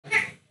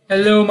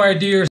Hello, my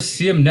dear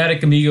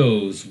CM0102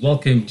 amigos.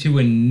 Welcome to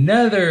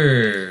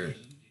another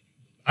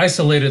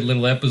isolated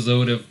little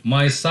episode of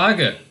my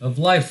saga of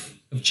life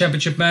of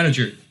Championship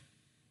Manager.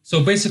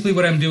 So basically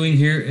what I'm doing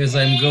here is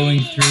I'm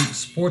going through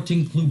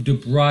Sporting Clube de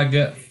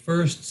Braga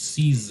first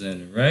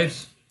season,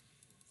 right?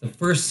 The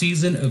first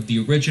season of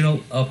the original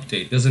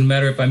update. Doesn't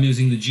matter if I'm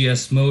using the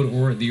GS mode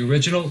or the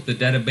original, the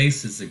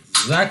database is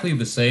exactly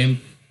the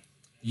same.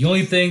 The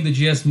only thing the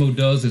GS mode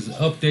does is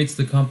updates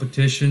the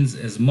competitions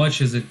as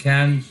much as it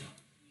can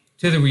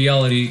to the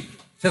reality,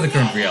 to the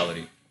current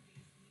reality.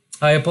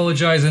 I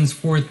apologize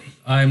henceforth,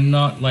 I'm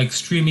not like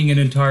streaming an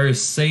entire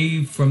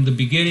save from the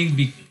beginning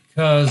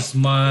because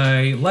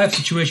my life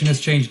situation has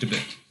changed a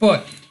bit.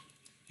 But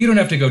you don't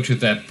have to go through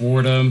that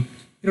boredom,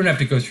 you don't have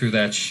to go through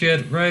that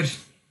shit, right?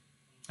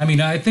 I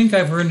mean, I think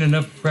I've earned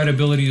enough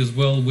credibility as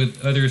well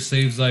with other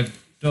saves I've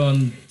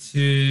done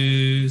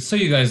to so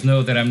you guys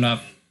know that I'm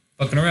not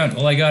fucking around.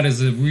 All I got is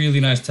a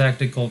really nice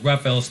tactic called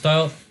Raphael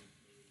Style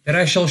that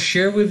I shall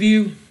share with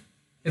you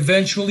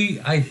eventually.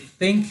 I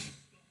think,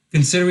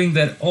 considering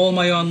that all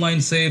my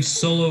online saves,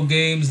 solo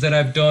games that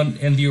I've done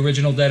in the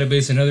original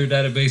database and other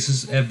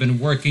databases have been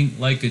working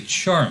like a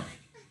charm,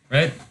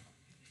 right?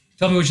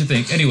 Tell me what you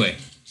think. Anyway,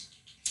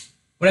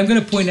 what I'm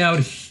going to point out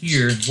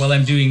here while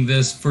I'm doing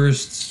this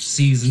first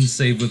season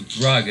save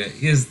with Braga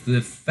is the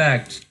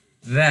fact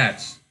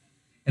that,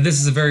 and this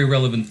is a very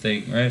relevant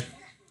thing, right?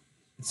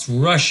 It's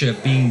Russia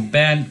being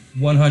banned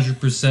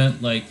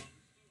 100%, like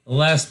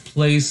last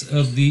place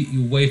of the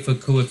UEFA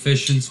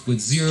coefficients with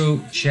zero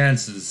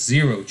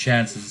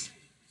chances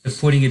of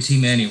putting a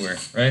team anywhere,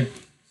 right?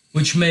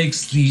 Which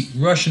makes the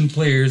Russian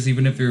players,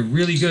 even if they're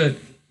really good,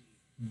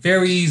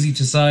 very easy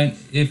to sign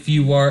if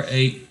you are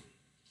a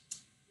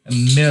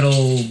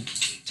middle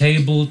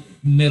table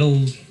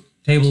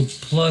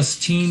plus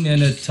team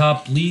in a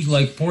top league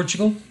like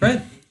Portugal,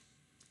 right?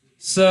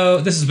 So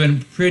this has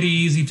been pretty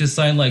easy to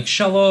sign, like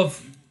Shalov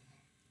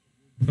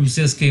from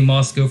CSK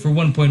Moscow for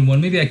 1.1.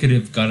 Maybe I could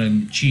have got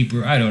him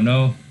cheaper, I don't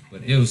know,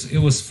 but it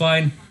was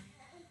fine.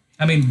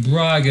 I mean,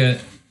 Braga,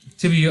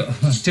 to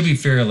be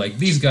fair, like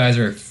these guys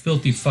are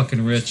filthy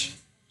fucking rich.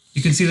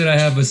 You can see that I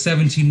have a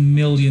 17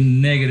 million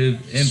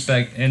negative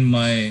impact in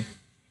my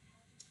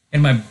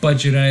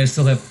budget, and I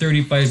still have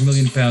 35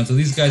 million pounds. So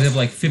these guys have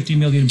like 50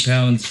 million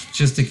pounds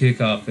just to kick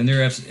off, and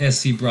they're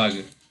SC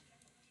Braga.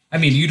 I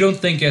mean, you don't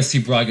think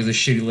SC Braga is a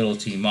shitty little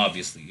team,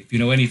 obviously. If you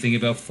know anything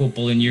about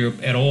football in Europe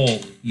at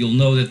all, you'll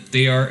know that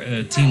they are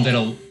a team that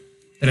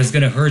is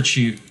gonna hurt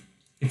you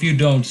if you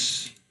don't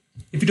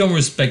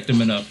respect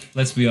them enough.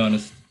 Let's be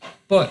honest.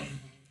 But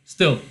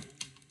still,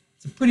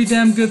 it's a pretty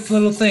damn good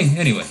little thing.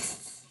 Anyway,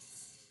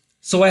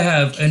 so I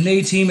have an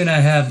A team and I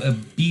have a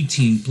B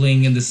team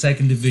playing in the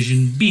second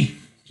division B.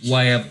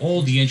 Why I have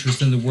all the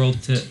interest in the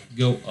world to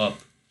go up,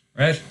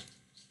 right?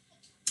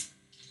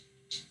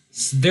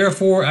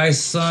 Therefore, I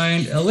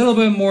signed a little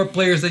bit more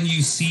players than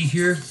you see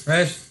here,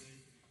 right?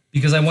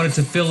 Because I wanted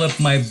to fill up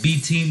my B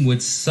team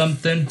with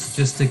something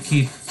just to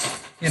keep,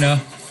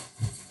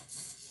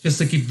 just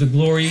to keep the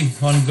glory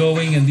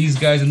ongoing. And these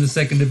guys in the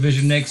second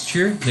division next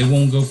year, they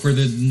won't go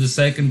further than the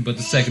second, but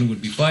the second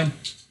would be fine.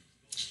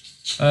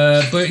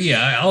 But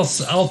yeah,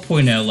 I'll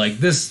point out, like,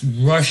 this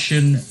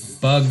Russian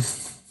bug,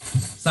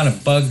 it's not a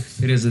bug,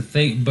 it is a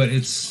thing, but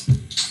it's...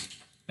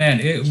 Man,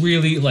 it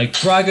really,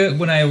 like, Braga,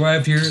 when I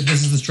arrived here,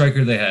 this is the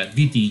striker they had,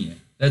 Vitinha.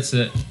 That's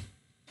it.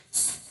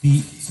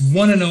 The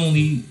one and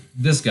only,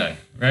 this guy,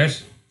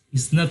 right?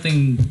 He's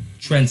nothing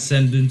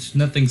transcendent,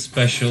 nothing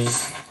special.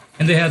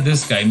 And they had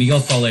this guy, Miguel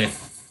Fallet,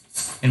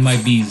 in my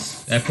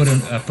Bs. I put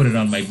it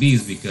on my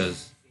Bs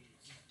because,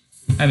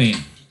 I mean,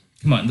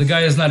 come on, the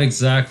guy is not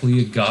exactly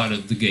a god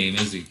of the game,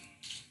 is he?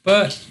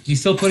 But he's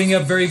still putting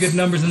up very good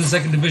numbers in the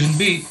second division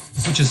B,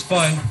 which is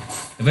fine.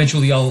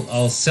 Eventually,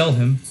 I'll sell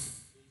him.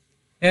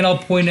 And I'll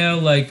point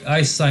out, like,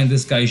 I signed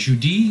this guy,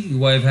 Judy,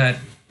 who I've had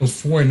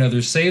before in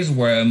other saves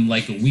where I'm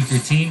like a weaker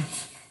team.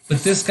 But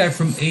this guy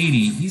from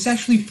 80, he's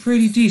actually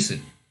pretty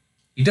decent.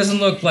 He doesn't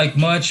look like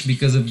much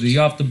because of the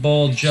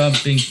off-the-ball,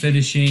 jumping,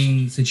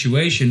 finishing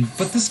situation.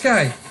 But this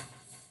guy,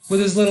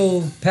 with his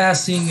little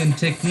passing and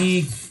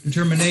technique,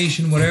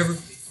 determination, whatever,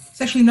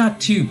 it's actually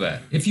not too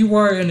bad. If you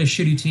are in a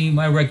shitty team,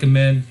 I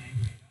recommend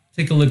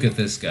take a look at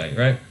this guy,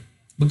 right?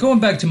 But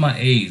going back to my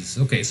A's,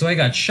 okay, so I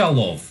got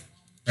Shalov.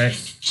 Right,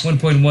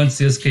 1.1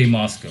 CSK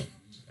Moscow.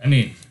 I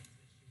mean,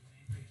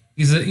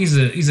 he's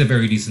a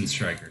very decent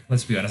striker.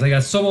 Let's be honest. I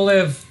got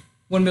Sobolev,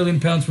 1 million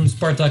pounds from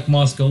Spartak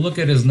Moscow. Look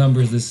at his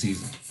numbers this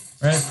season,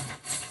 right?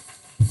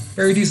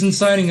 Very decent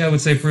signing, I would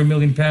say, for £1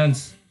 million.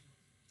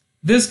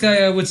 This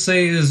guy, I would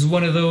say, is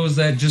one of those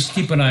that just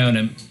keep an eye on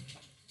him.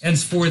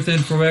 Henceforth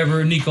and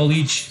forever,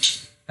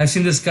 Nikolic. I've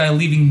seen this guy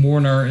leaving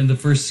Mornar in the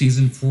first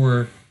season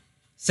for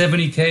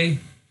 70k,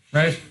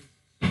 right?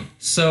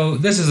 So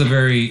this is a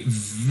very,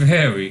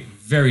 very,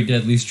 very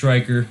deadly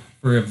striker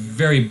for a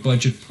very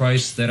budget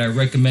price that I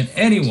recommend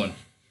anyone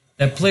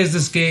that plays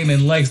this game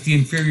and likes the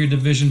inferior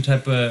division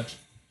type of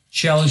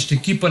challenge to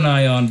keep an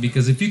eye on,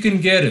 because if you can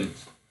get him,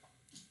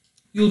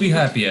 you'll be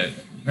happy at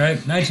it, right?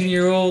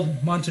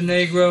 19-year-old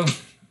Montenegro,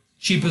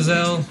 cheap as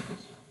hell,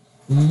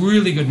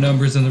 really good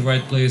numbers in the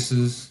right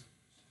places.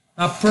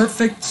 Not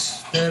perfect,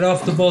 that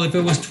off the ball, if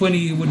it was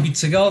 20, it would be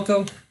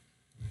Tsegalco,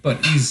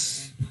 but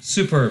he's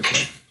superb.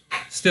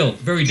 Still,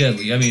 very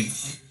deadly. I mean,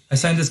 I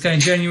signed this guy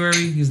in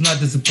January, he's not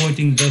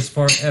disappointing thus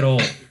far at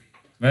all,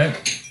 right?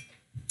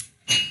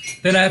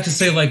 Then I have to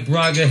say, like,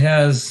 Braga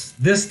has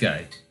this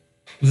guy.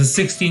 He was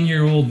a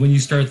 16-year-old when you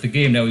start the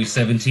game, now he's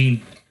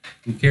 17.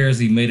 Who cares,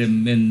 he made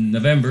him in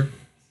November.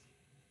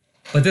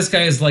 But this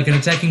guy is like an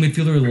attacking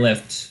midfielder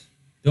left.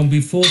 Don't be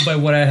fooled by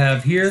what I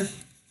have here,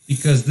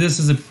 because this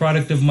is a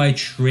product of my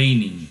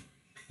training.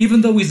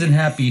 Even though he's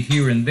unhappy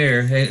here and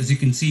there, as you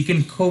can see, he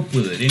can cope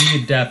with it, and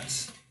he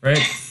adapts,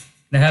 right?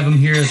 And I have him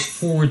here as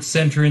forward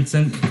center in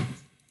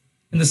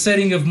the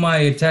setting of my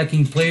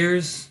attacking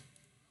players,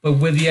 but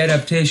with the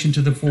adaptation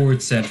to the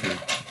forward center.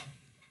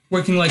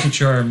 Working like a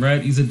charm,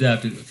 right? He's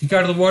adapted.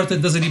 Ricardo Huerta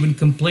doesn't even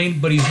complain,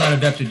 but he's not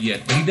adapted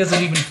yet. But he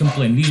doesn't even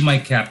complain. He's my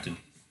captain.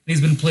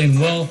 He's been playing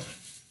well.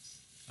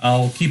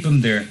 I'll keep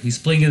him there. He's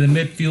playing in the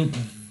midfield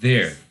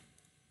there,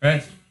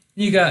 right?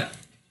 You got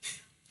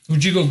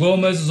Rodrigo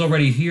Gomez is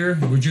already here.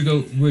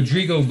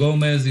 Rodrigo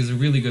Gomez is a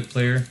really good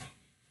player.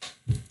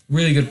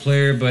 Really good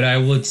player, but I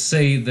would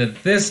say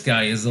that this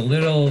guy is a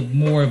little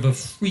more of a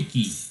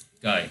freaky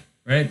guy,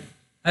 right?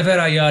 I've had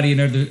Ayati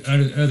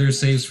and other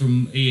saves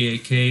from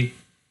AAK.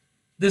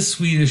 This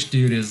Swedish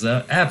dude is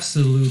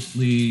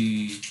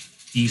absolutely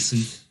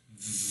decent.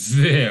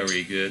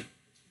 Very good.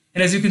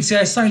 And as you can see,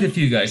 I signed a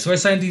few guys. So I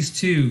signed these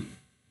two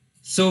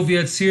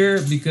Soviets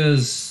here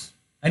because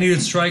I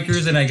needed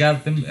strikers and I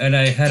got them. And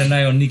I had an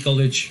eye on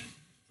Nikolic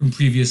from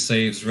previous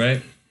saves,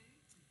 right?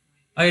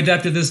 I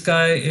adapted this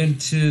guy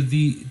to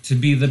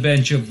be the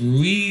bench of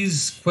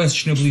Ruiz.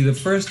 Questionably the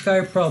first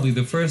guy, probably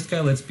the first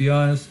guy, let's be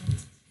honest.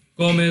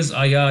 Gomez,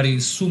 Ayari,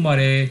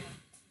 Sumare.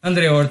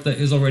 Andre Horta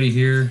is already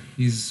here.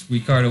 He's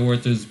Ricardo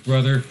Horta's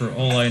brother, for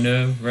all I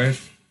know, right?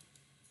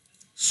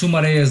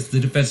 Sumare is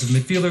the defensive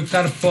midfielder.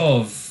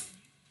 Karpov,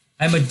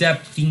 I'm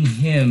adapting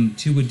him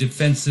to a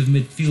defensive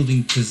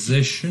midfielding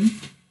position.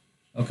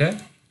 Okay?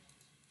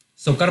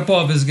 So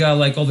Karpov has got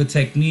like all the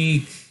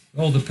technique,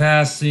 all the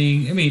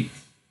passing. I mean,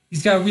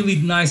 he's got really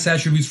nice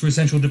attributes for a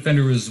central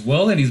defender as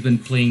well, and he's been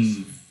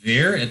playing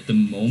there at the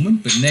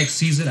moment. But next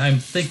season, I'm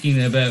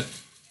thinking about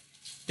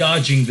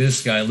dodging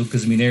this guy,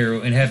 Lucas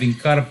Mineiro, and having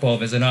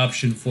Karpov as an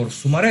option for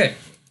Sumare.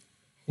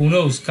 Who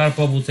knows?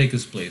 Karpov will take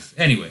his place.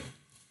 Anyway,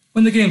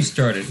 when the game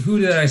started, who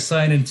did I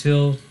sign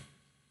until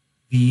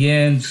the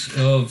end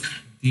of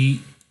the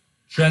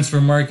transfer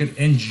market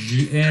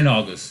in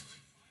August?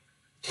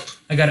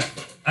 I got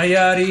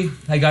Ayari,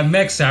 I got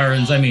Max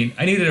Aarons. I mean,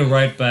 I needed a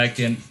right back,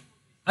 and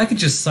I could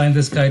just sign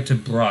this guy to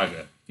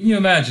Braga. Can you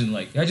imagine?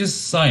 Like, I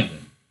just signed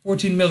him.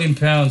 14 million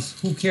pounds.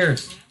 Who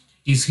cares?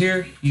 He's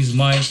here. He's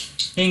mine.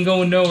 Ain't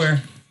going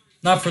nowhere.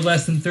 Not for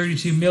less than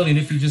 32 million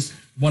if you just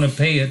want to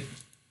pay it.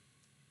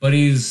 But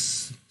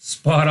he's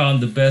spot on,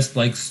 the best,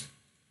 like,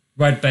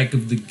 right back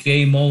of the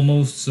game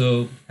almost.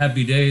 So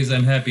happy days.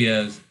 I'm happy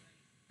as.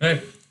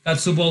 Right? Got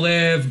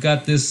Subolev.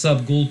 Got this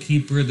sub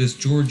goalkeeper, this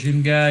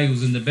Georgian guy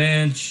who's in the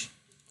bench.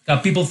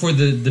 Got people for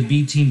the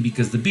B team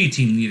because the B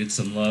team needed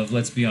some love.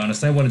 Let's be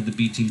honest. I wanted the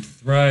B team to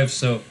thrive.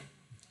 So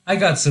I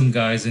got some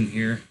guys in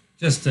here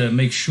just to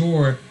make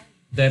sure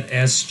that,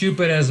 as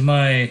stupid as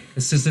my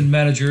assistant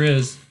manager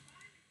is,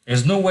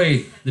 there's no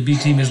way the B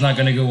team is not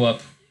going to go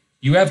up.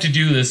 You have to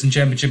do this in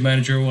Championship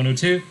Manager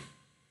 102.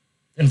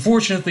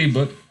 Unfortunately,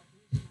 but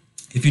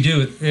if you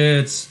do it,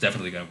 it's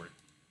definitely going to work.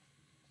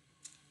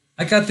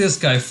 I got this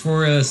guy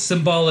for a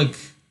symbolic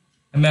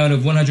amount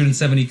of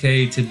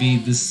 170k to be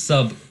the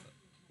sub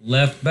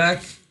left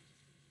back.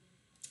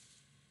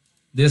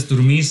 This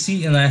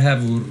Durmisi, and I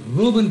have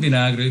Ruben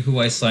Vinagre, who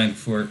I signed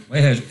for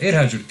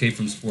 800k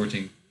from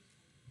Sporting.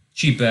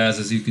 Cheap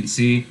as you can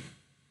see.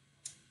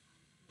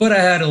 But I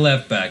had a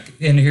left back,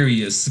 and here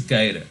he is,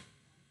 Sequeira.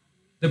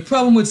 The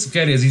problem with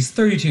Sequeira is he's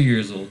 32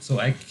 years old, so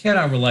I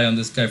cannot rely on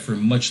this guy for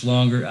much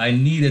longer. I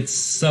needed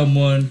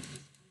someone.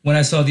 When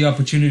I saw the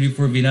opportunity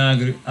for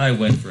Vinagre, I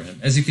went for him.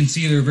 As you can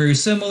see, they're very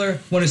similar.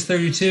 One is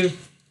 32,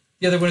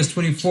 the other one is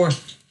 24.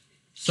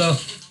 So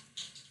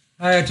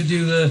I had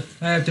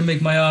to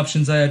make my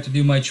options, I had to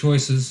do my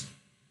choices,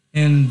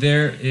 and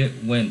there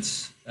it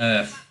went.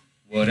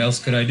 What else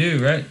could I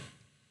do, right?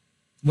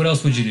 What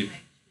else would you do?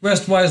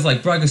 Rest-wise,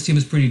 like, Braga's team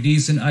is pretty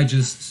decent. I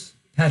just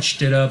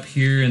patched it up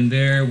here and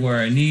there where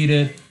I need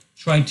it.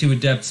 Trying to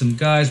adapt some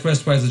guys.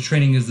 Rest-wise, the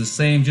training is the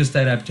same, just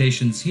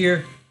adaptations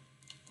here.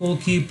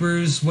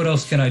 Goalkeepers, what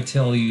else can I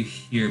tell you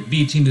here?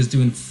 B team is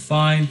doing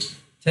fine.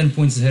 10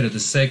 points ahead of the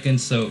second,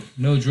 so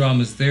no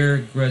dramas there.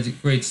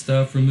 Great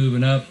stuff. We're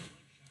moving up.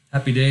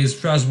 Happy days.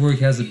 Strasbourg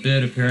has a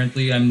bid,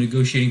 apparently. I'm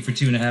negotiating for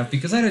 2.5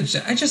 because I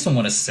just don't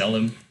want to sell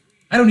him.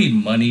 I don't need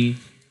money.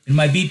 And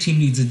my B team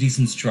needs a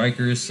decent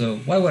striker, so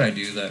why would I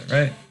do that,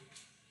 right?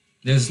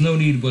 There's no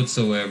need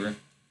whatsoever.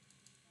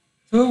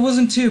 So it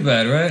wasn't too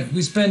bad, right?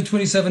 We spent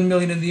 27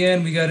 million in the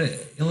end. We got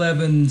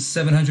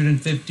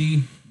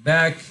 11,750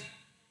 back.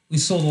 We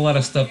sold a lot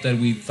of stuff that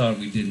we thought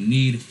we didn't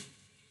need.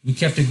 We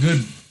kept a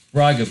good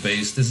Braga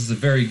base. This is a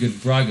very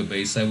good Braga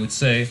base, I would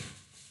say.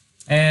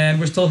 And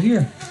we're still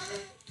here.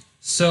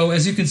 So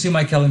as you can see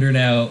my calendar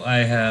now, I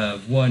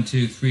have 1,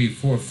 2, 3,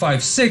 4,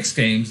 5, 6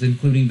 games,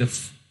 including the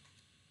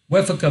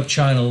UEFA Cup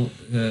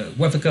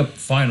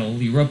final,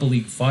 the Europa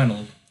League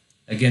final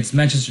against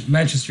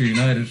Manchester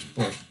United.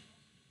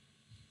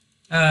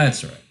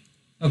 That's right.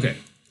 Okay.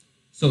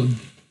 So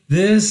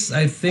this,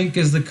 I think,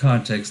 is the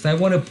context. I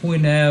want to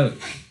point out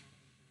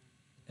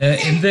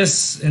in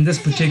this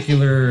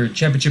particular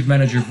Championship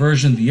Manager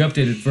version, the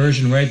updated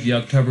version, right, the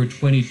October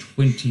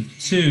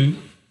 2022,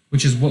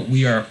 which is what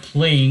we are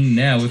playing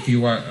now if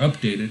you are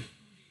updated,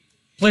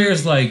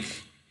 players like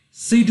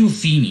Seydou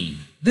Fini,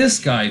 this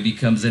guy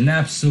becomes an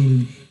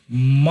absolute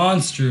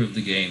monster of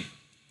the game.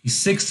 He's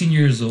 16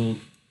 years old.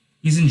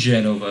 He's in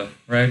Genova,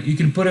 right? You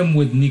can put him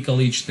with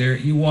Nikolic there.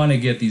 You want to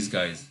get these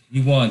guys.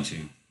 You want to.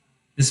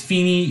 This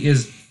Fini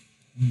is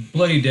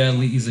bloody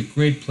deadly. He's a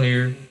great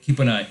player. Keep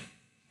an eye.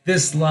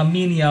 This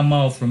Lamine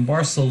Yamal from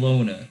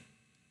Barcelona,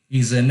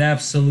 he's an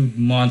absolute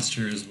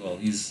monster as well.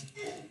 He's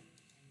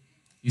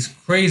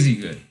crazy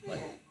good. Like,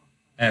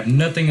 I have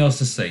nothing else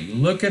to say. You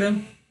look at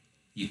him,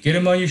 you get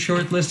him on your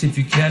short list. If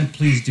you can,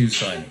 please do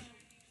sign him.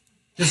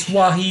 This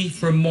Wahi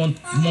from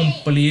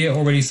Montpellier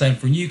already signed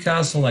for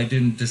Newcastle. I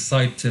didn't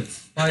decide to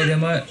fight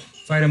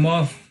him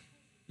off.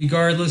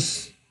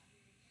 Regardless,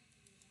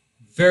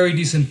 very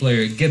decent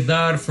player.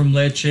 Gedar from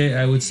Lecce.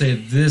 I would say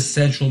this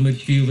central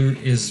midfielder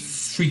is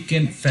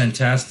freaking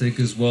fantastic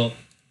as well.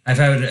 I've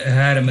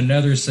had him in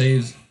other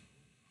saves.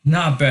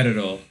 Not bad at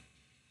all.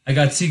 I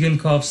got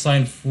Tsigankov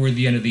signed for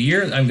the end of the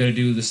year. I'm going to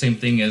do the same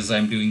thing as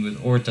I'm doing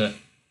with Orta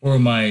or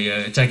my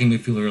attacking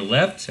midfielder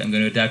left. I'm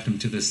going to adapt him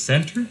to the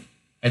center.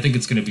 I think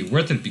it's going to be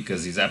worth it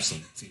because he's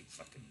absolutely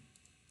fucking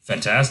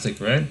fantastic,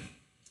 right?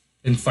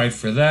 Didn't fight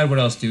for that. What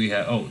else do we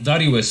have? Oh,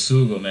 Dario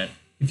Esugo, man.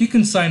 If you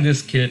can sign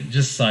this kid,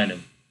 just sign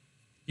him.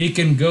 He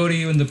can go to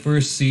you in the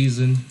first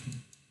season.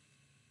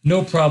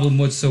 No problem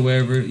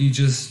whatsoever. You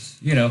just,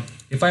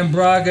 if I'm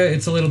Braga,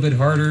 it's a little bit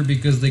harder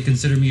because they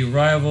consider me a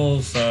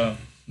rival, so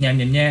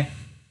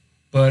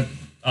but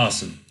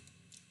awesome.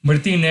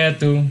 Martin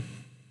Neto.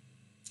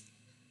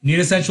 Need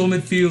a central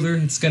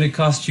midfielder. It's going to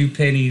cost you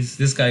pennies.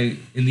 This guy,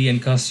 in the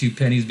end, costs you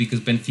pennies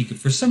because Benfica,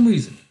 for some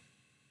reason,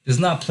 does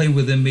not play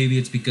with him. Maybe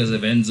it's because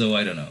of Enzo.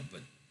 I don't know.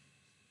 But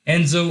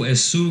Enzo,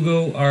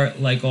 Esugo are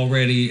like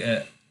already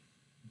a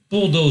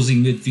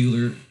bulldozing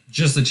midfielder.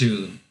 Just the two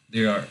of them.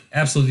 They are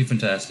absolutely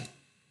fantastic.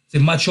 Say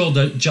Machol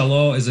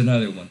Jaló is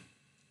another one.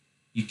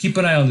 You keep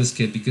an eye on this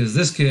kid because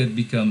this kid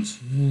becomes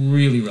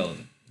really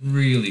relevant.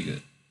 Really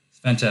good. It's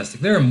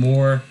fantastic. There are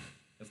more,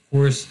 of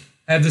course.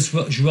 I have this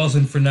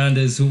Joelson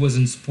Fernandez who was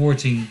in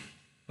Sporting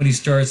when he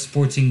started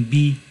Sporting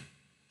B.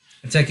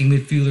 Attacking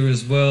midfielder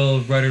as well,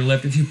 right or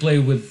left. If you play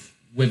with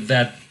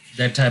that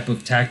type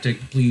of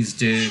tactic, please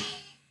do.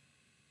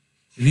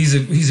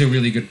 He's a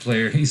really good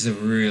player. He's a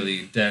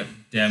really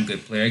damn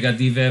good player. I got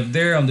Divev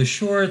there on the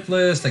short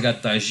list. I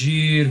got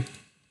Tajir.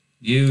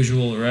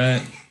 Usual,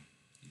 right?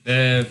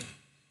 Divev.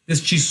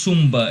 This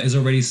Chisumba is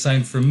already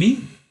signed for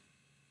me,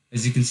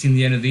 as you can see in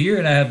the end of the year.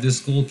 And I have this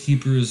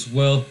goalkeeper as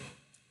well,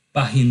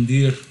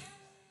 Bahindir,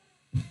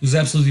 who's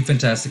absolutely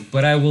fantastic.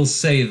 But I will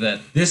say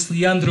that this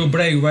Leandro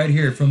Bray right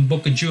here from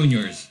Boca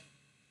Juniors,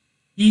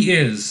 he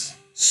is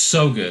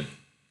so good.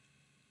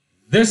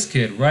 This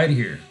kid right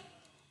here,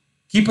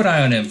 keep an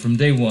eye on him from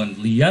day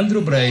one.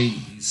 Leandro Bray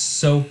is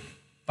so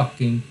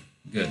fucking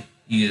good.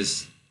 He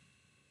is,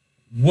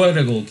 what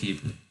a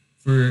goalkeeper.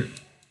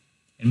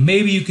 And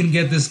maybe you can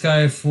get this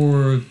guy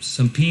for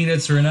some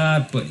peanuts or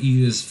not, but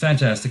he is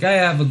fantastic. I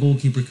have a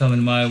goalkeeper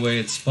coming my way.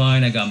 It's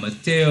fine. I got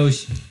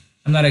Mateos.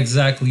 I'm not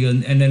exactly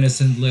an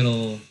innocent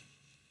little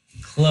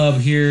club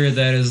here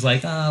that is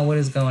like, what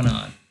is going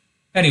on?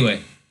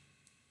 Anyway,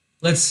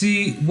 let's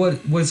see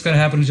what's going to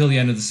happen until the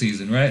end of the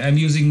season, right? I'm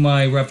using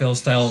my Raphael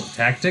style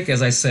tactic.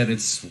 As I said,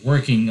 it's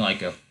working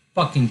like a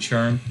fucking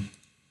charm.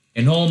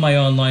 In all my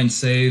online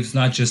saves,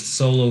 not just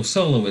solo.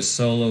 Solo is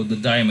solo. The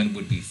diamond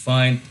would be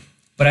fine.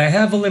 But I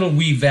have a little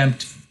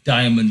revamped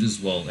diamond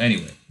as well.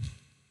 Anyway,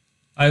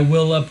 I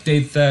will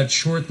update that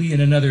shortly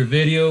in another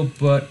video.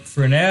 But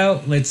for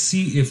now, let's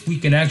see if we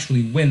can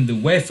actually win the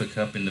UEFA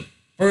Cup in the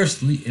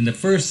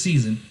first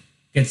season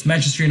against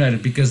Manchester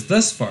United. Because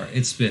thus far,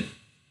 it's been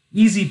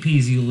easy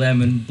peasy,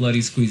 lemon,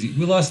 bloody squeezy.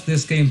 We lost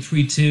this game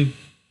 3-2.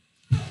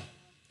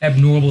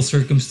 Abnormal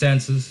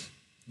circumstances.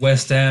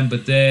 West Ham,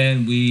 but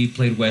then we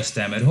played West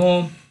Ham at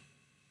home.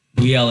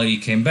 Reality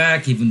came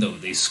back, even though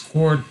they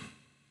scored.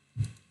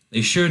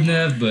 They shouldn't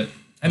have, but,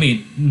 I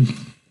mean,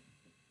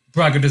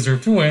 Braga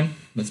deserved to win,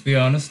 let's be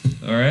honest,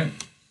 all right?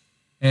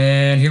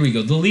 And here we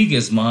go. The league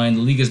is mine. The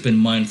league has been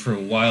mine for a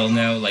while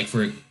now,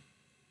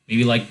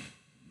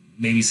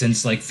 maybe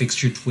since,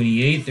 fixture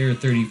 28. They're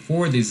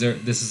 34. This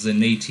is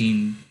an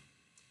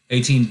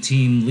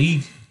 18-team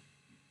league.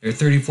 There are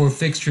 34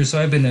 fixtures,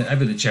 so I've been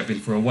the champion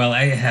for a while.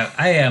 I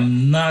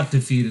am not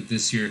defeated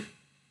this year,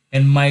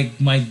 and my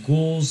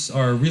goals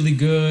are really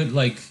good.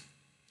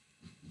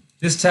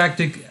 This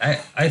tactic,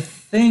 I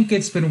think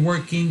it's been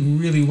working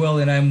really well,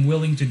 and I'm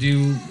willing to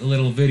do a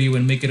little video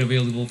and make it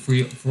available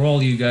for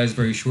all you guys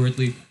very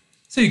shortly,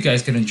 so you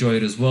guys can enjoy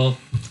it as well.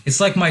 It's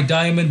like my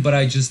diamond, but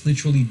I just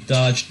literally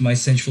dodged my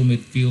central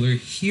midfielder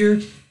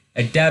here,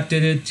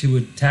 adapted it to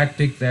a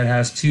tactic that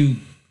has two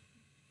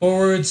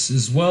forwards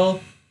as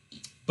well,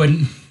 but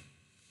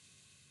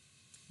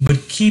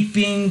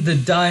keeping the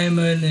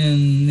diamond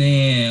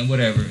and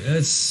whatever.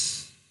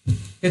 It's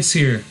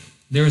here.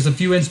 There's a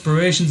few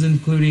inspirations,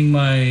 including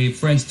my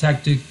friend's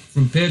tactic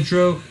from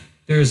Pedro.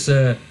 There's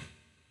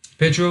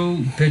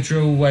Pedro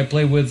I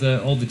play with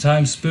all the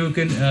time,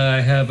 Spookin.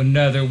 I have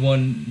another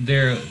one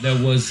there that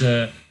was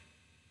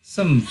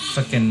some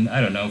fucking,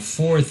 I don't know,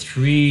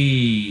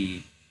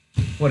 4-3,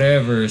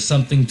 whatever,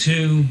 something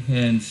 2,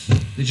 and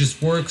it just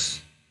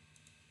works.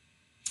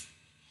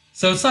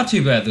 So it's not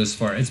too bad this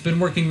far. It's been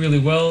working really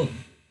well.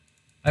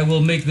 I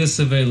will make this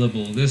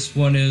available. This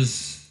one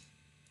is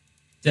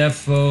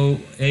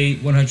Defo 8,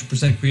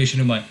 100%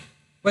 creation of mine.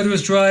 Weather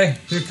is dry.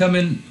 They're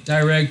coming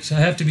direct. I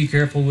have to be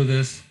careful with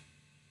this.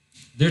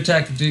 Their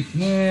tactic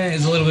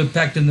is a little bit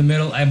packed in the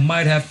middle. I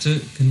might have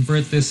to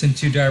convert this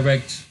into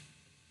direct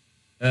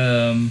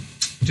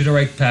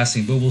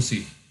passing, but we'll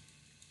see.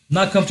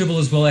 Not comfortable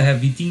as well. I have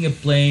Vitinha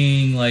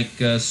playing like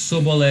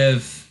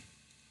Sobolev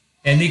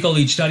and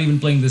Nikolic not even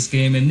playing this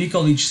game. And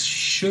Nikolic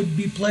should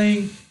be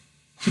playing,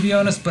 to be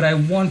honest, but I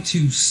want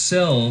to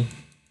sell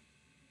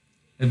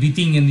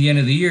Vitinha in the end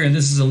of the year, and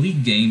this is a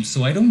league game,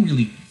 so I don't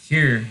really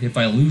care if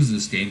I lose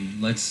this game.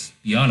 Let's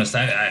be honest,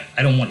 I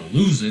don't want to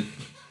lose it.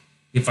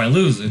 If I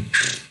lose it,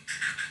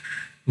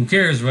 who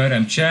cares, right?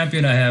 I'm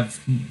champion. I have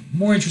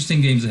more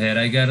interesting games ahead.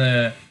 I got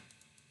a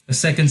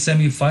second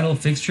semi-final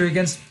fixture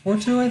against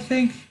Porto, I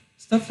think.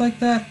 Stuff like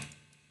that.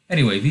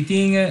 Anyway,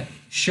 Vitinha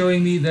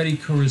showing me that he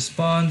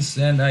corresponds,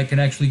 and I can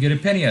actually get a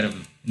penny out of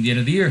him in the end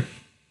of the year,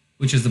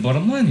 which is the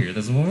bottom line here.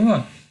 That's what we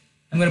want.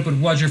 I'm going to put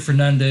Roger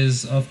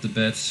Fernandez off the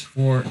bet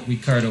for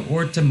Ricardo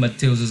Horta.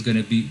 Mateus is going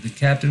to be the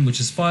captain, which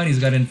is fine. He's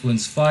got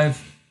influence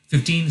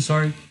 15,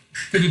 sorry.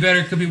 Could be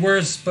better, could be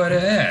worse, but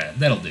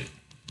that'll do.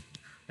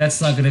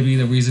 That's not going to be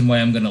the reason why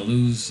I'm going to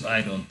lose.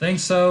 I don't think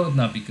so.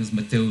 Not because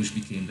Mateus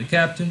became the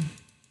captain.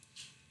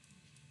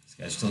 This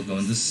guy's still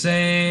going the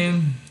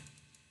same.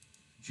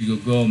 Hugo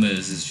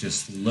Gomez is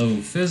just low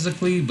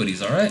physically, but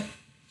he's all right.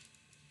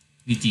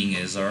 Vitinha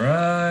is all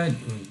right.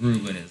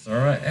 Ruben is all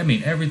right. I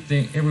mean,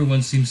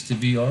 everyone seems to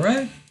be all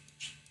right.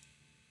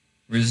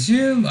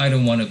 Resume. I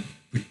don't want to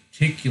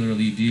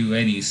particularly do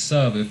any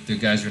sub if the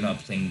guys are not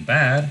playing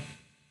bad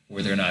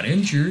or they're not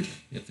injured.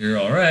 If they're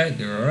all right,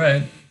 they're all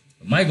right.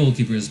 But my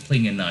goalkeeper is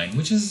playing a 9,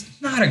 which is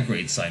not a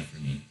great sign for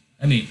me.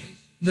 I mean,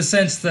 in the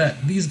sense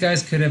that these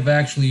guys could have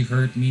actually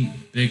hurt me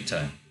big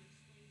time.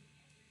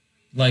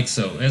 Like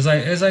so, as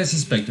I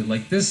suspected,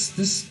 like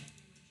this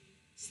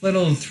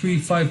little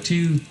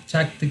 3-5-2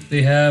 tactic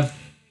they have,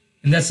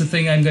 and that's the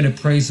thing I'm going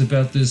to praise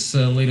about this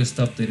latest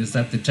update, is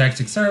that the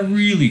tactics are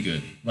really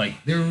good. Like,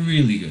 they're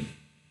really good.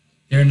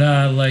 They're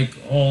not like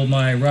all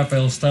my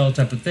Raphael style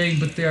type of thing,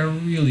 but they are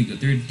really good.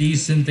 They're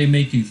decent, they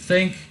make you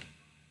think.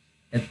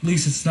 At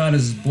least it's not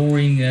as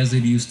boring as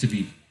it used to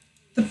be.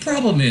 The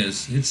problem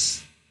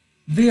is,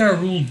 they are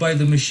ruled by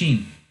the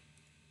machine.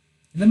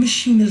 And the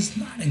machine is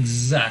not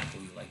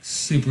exactly like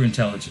super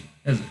intelligent,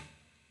 is it?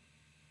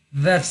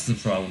 That's the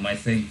problem, I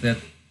think, that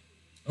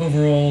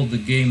overall the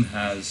game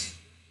has.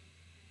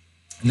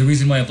 And the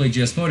reason why I play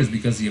GS Mode is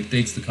because he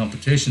updates the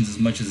competitions as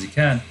much as he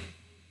can.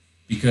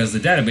 Because the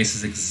database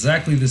is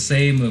exactly the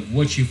same of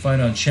what you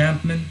find on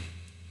Champman.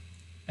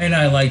 And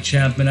I like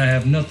Champman, I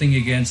have nothing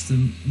against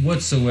him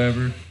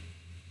whatsoever.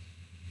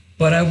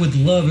 But I would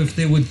love if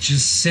they would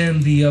just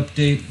send the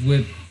update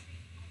with,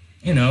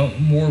 you know,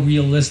 more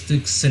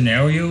realistic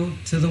scenario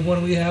to the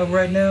one we have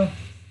right now.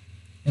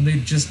 And they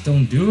just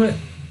don't do it.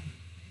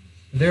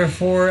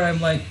 Therefore, I'm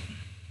like,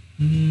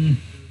 a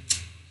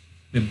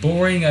bit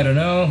boring, I don't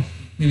know.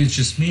 Maybe it's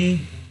just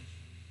me.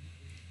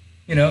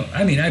 You know,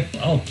 I mean,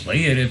 I'll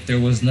play it if there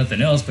was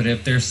nothing else, but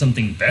if there's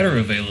something better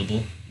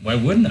available, why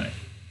wouldn't I?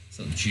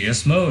 So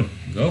GS Mode,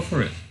 go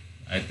for it.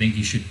 I think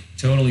you should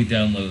totally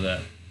download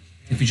that.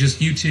 If you just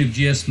YouTube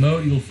GS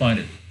Mode, you'll find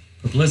it.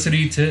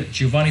 Publicity to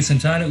Giovanni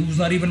Santana, who's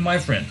not even my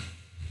friend.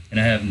 And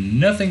I have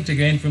nothing to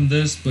gain from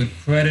this, but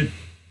credit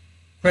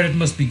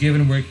must be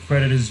given where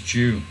credit is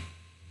due.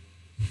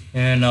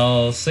 And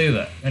I'll say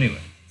that. Anyway.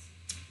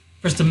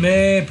 1st of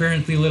May,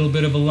 apparently a little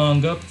bit of a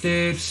long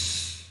update.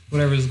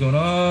 Whatever's going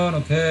on.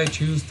 Okay,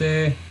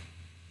 Tuesday.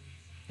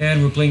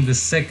 And we're playing the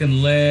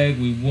second leg.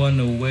 We won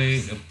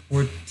away to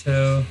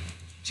Porto.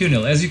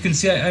 2-0. As you can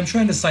see, I'm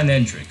trying to sign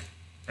Endrick.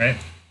 Right?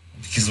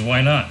 Because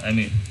why not? I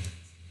mean,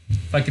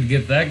 if I could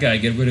get that guy,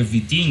 get rid of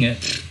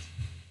Vitinha,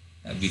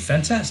 that'd be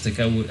fantastic.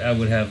 I would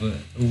have a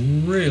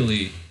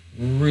really,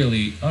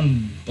 really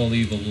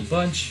unbelievable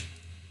bunch.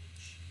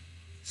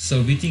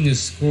 So Vitinha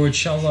scored.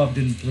 Shalov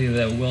didn't play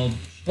that well,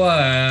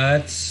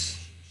 but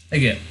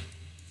again,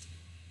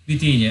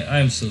 Vitinha,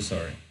 I'm so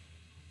sorry.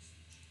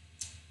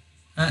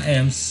 I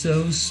am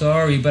so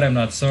sorry, but I'm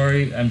not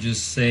sorry. I'm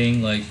just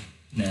saying, like,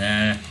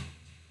 nah.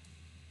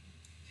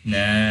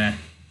 Nah.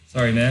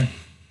 Sorry, man.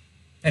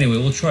 Anyway,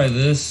 we'll try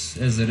this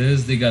as it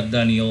is. They got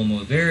Dani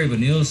Olmo there,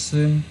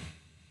 Evanilson,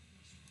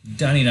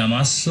 Dani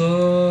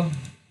Namasso,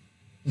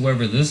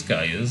 whoever this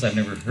guy is. I've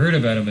never heard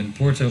about him in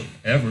Porto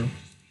ever.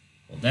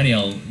 Well, Dani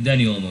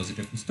Olmo is a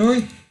different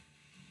story.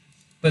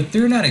 But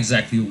they're not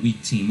exactly a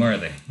weak team, are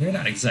they? They're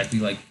not exactly,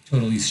 like,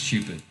 totally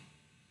stupid.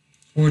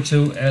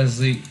 Porto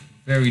as a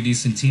very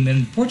decent team.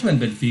 And Porto and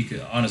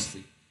Benfica,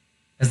 honestly,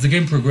 as the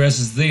game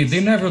progresses, they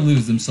never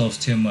lose themselves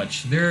too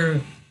much.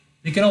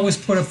 They can always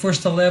put a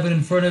first 11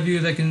 in front of you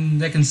that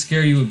can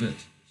scare you a bit.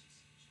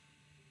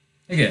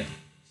 Again,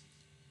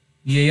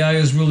 the AI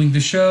is ruling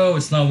the show.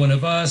 It's not one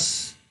of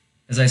us.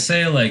 As I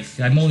say, like,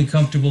 I'm only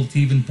comfortable to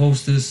even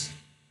post these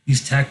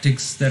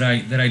tactics that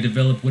I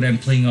develop when I'm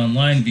playing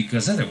online,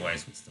 because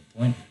otherwise, what's the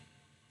point?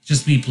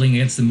 Just me playing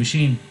against the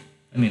machine.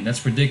 I mean,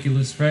 that's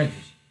ridiculous, right?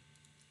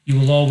 You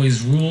will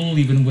always rule,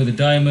 even with a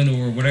diamond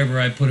or whatever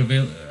I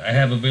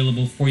have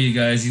available for you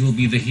guys. You will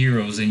be the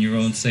heroes in your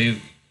own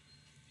save,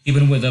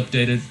 even with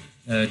updated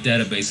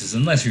databases,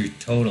 unless you're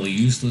totally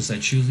useless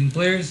at choosing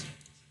players,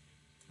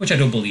 which I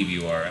don't believe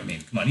you are. I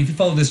mean, come on, if you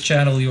follow this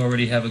channel, you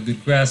already have a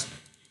good grasp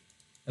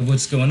of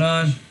what's going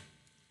on.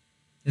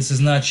 This is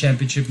not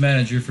Championship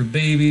Manager for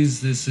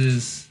babies. This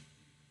is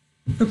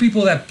for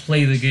people that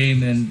play the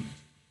game and,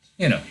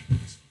 you know,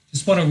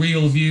 just want a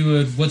real view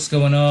of what's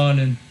going on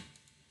and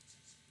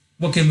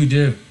what can we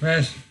do,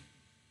 right?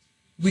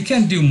 We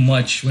can't do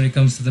much when it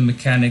comes to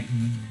the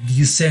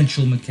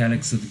essential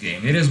mechanics of the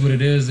game. It is what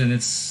it is, and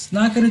it's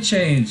not going to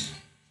change,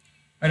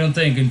 I don't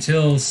think,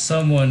 until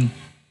someone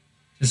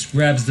just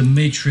grabs the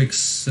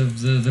matrix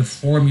of the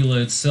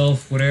formula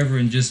itself, whatever,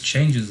 and just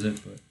changes it.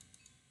 But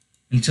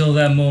until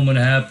that moment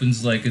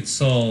happens, like,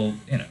 it's all,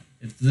 you know,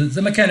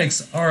 the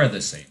mechanics are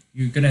the same.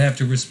 You're going to have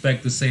to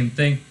respect the same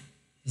thing.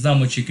 There's not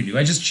much you can do.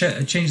 I just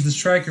changed the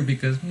striker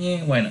because,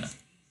 yeah, why not?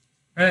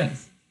 Right?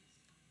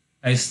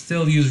 I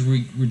still use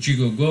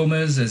Rodrigo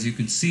Gomez, as you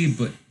can see,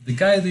 but the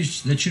guy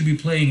that should be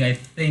playing, I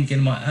think,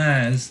 in my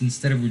eyes,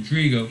 instead of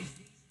Rodrigo,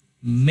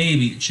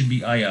 maybe it should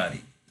be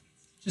Ayati.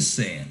 Just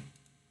saying.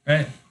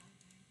 Right?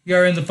 We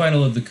are in the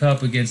final of the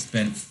Cup against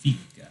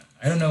Benfica.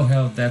 I don't know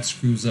how that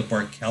screws up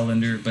our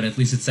calendar, but at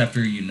least it's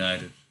after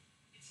United.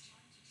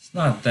 It's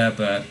not that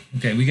bad.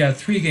 Okay, we got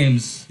 3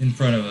 games in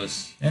front of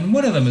us, and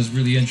one of them is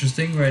really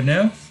interesting right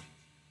now.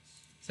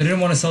 So I didn't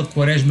want to sell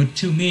Quaresma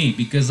to me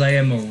because I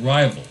am a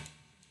rival.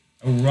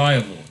 A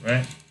rival,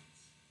 right?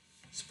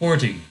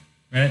 Sporting,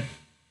 right?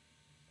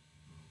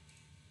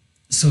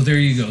 So there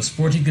you go.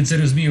 Sporting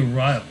considers me a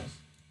rival.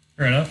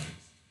 Fair enough.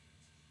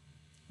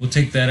 We'll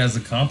take that as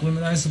a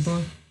compliment, I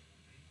suppose.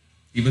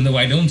 Even though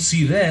I don't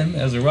see them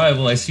as a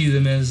rival, I see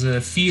them as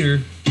a feeder.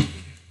 They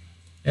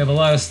have a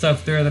lot of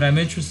stuff there that I'm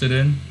interested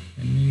in.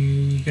 And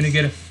you're going to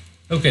get it.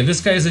 Okay,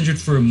 this guy is injured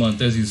for a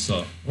month, as you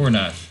saw. Or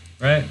not,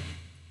 right?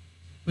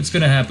 What's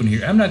going to happen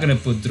here? I'm not going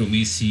to put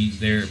Dromisi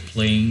there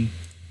playing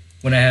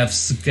when I have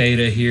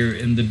Cicada here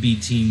in the B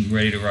team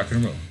ready to rock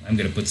and roll. I'm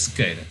going to put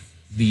Cicada.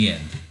 The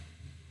end.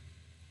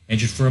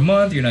 Injured for a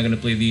month, you're not going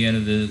to play the end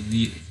of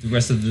the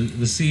rest of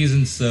the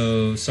season,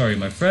 so sorry,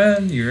 my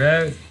friend, you're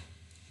out.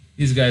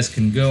 These guys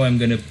can go. I'm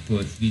going to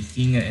put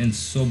Vitinha and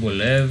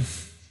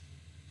Sobolev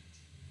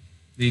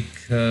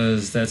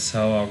because that's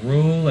how I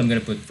roll. I'm going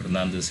to put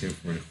Fernandez here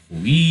for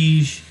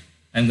Ruiz.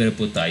 I'm going to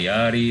put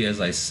Ayari, as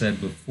I said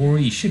before.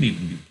 He should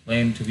even be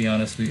playing, to be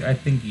honest with you. I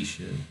think he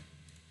should.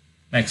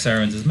 Max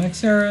Aarons is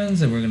Max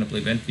Aarons, and we're going to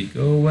play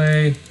Benfica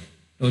away.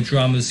 No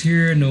dramas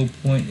here, no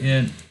point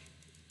in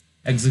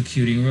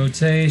executing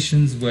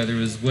rotations. Weather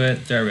is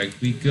wet,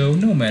 direct we go.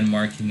 No man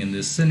marking in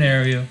this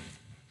scenario.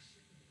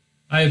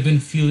 I've been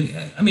feeling,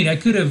 I mean, I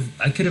could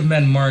have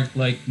man marked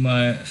like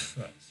the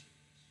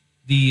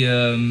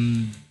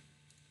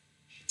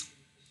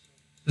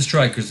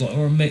strikers,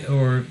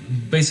 or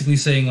basically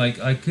saying like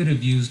I could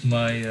have used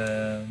my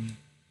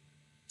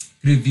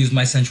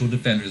central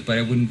defenders, but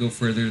I wouldn't go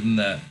further than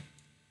that.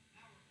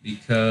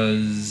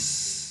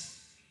 Because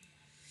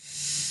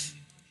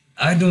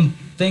I don't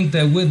think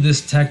that with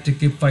this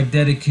tactic, if I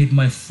dedicate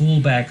my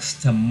fullbacks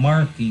to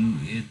marking,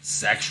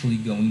 it's actually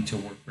going to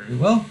work very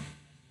well.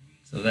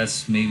 So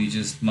that's maybe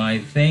just my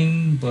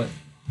thing, but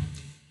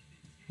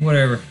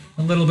whatever.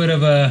 A little bit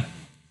of a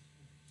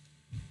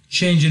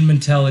change in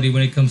mentality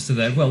when it comes to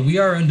that. Well, we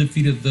are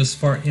undefeated thus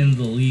far in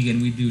the league,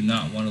 and we do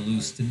not want to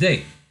lose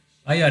today.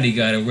 Ayati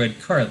got a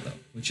red card, though,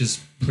 which is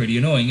pretty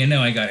annoying. And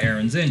now I got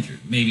Aaron's injured.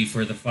 Maybe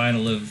for the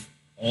final of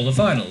all the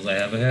finals I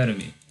have ahead of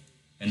me.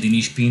 And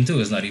Dinesh Pinto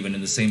is not even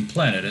in the same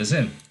planet as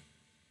him.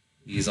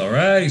 He's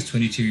alright, he's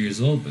 22 years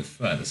old, but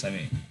fathers, I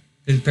mean,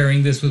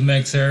 comparing this with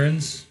Max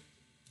Aarons,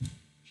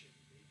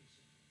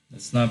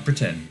 let's not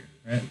pretend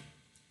here, right?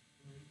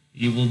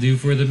 He will do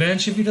for the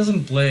bench if he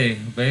doesn't play,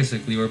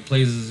 basically, or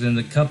plays in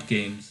the cup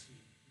games.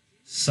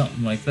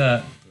 Something like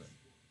that. But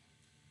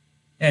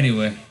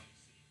anyway.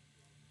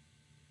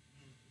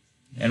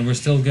 And we're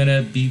still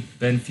gonna beat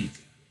Benfica.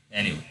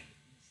 Anyway.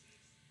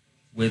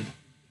 With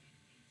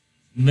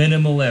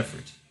minimal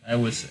effort, I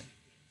would say.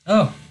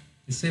 Oh,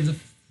 he saved the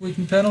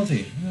freaking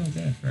penalty.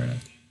 Okay, fair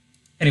enough.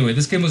 Anyway,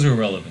 this game was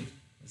irrelevant.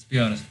 Let's be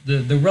honest.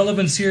 The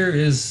relevance here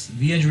is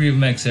the injury of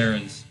Max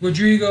Aarons.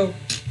 Rodrigo,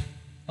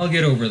 I'll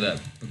get over that.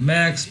 But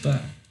Max,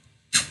 that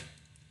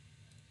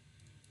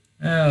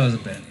was a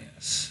pain in the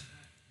ass.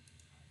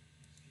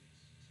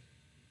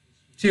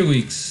 2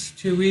 weeks.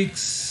 2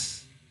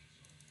 weeks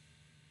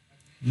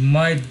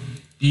might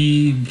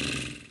be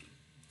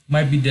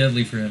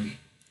deadly for him,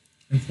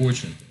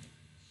 unfortunately.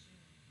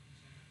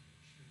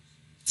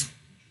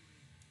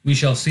 We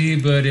shall see,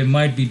 but it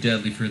might be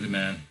deadly for the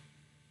man.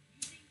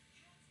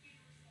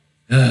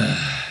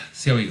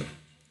 See how we go.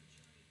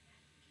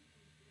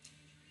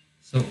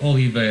 So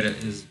Oliveira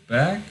is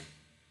back.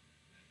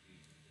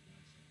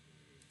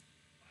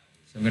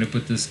 So I'm going to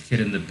put this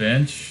kid in the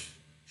bench.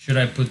 Should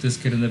I put this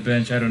kid in the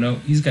bench? I don't know.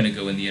 He's going to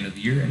go in the end of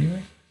the year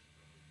anyway.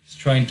 Just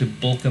trying to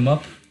bulk him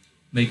up,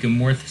 make him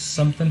worth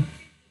something.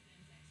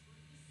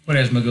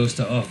 Quaresma goes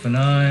to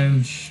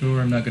Offenheim.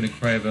 Sure, I'm not going to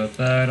cry about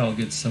that. I'll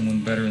get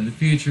someone better in the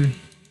future.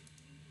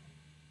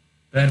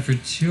 Banned for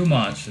 2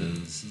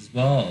 matches as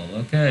well.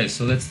 Okay,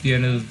 so that's the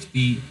end of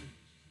the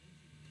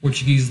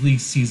Portuguese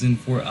league season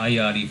for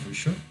Ayati for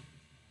sure. What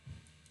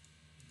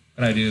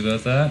can I do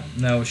about that?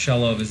 Now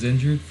Shalov is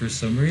injured for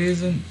some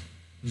reason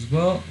as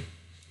well.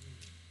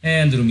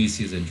 And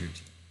Rumisi is injured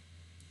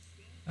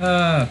too.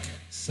 Okay,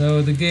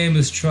 so the game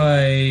is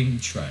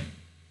trying.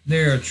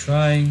 They are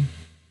trying.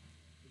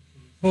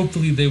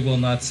 Hopefully they will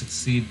not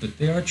succeed, but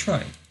they are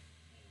trying.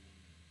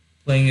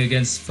 Playing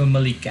against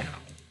Famalicão.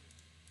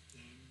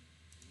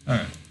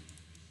 Alright,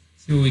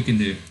 see what we can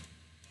do.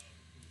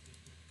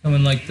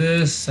 Coming like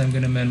this, I'm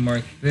going to man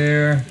mark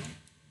there.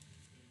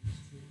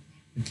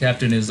 The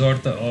captain is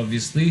Horta,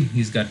 obviously.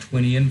 He's got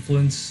 20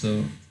 influence,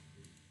 so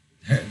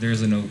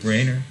there's a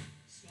no-brainer.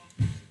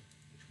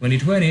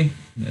 2020,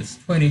 that's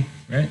 20,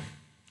 right?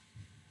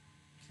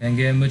 Can't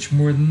get much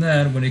more than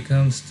that when it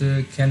comes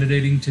to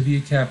candidating to be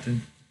a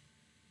captain.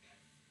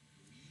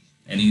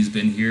 And he's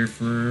been here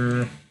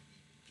for a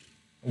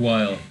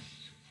while.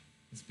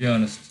 Let's be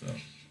honest, so.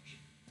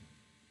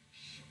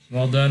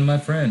 Well done, my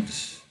friend.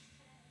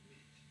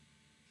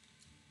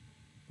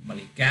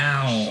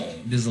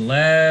 Famalicão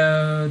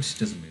disallowed.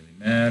 Doesn't really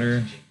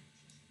matter.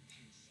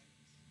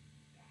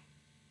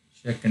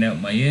 Checking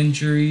out my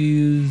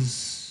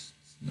injuries.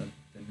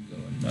 Nothing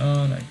going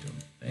on, I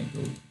don't think.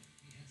 Oh,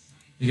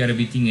 we got a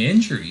beating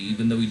injury,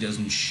 even though he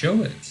doesn't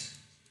show it.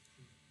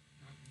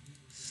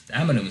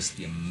 Stamina must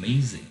be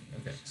amazing.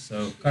 Okay,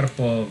 so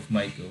Karpov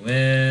might go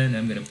in.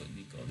 I'm going to put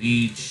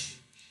Nikolic.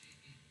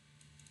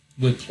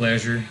 With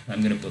pleasure.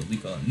 I'm going to put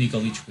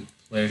Nikolic with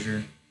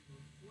pleasure.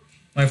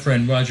 My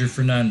friend Roger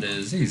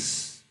Fernandez,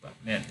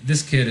 man,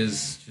 this kid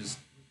is just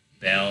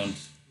bound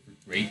for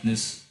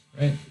greatness,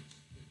 right?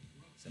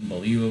 It's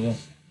unbelievable.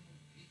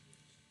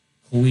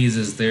 Ruiz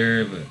is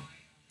there, but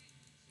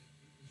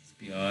let's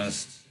be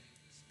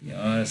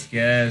honest,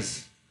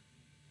 guys.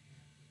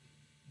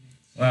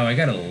 Wow, I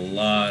got a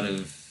lot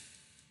of...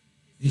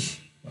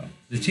 Well,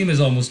 the team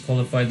is almost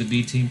qualified, the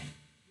B team,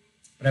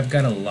 but I've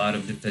got a lot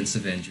of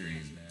defensive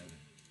injuries, man.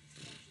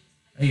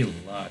 A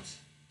lot.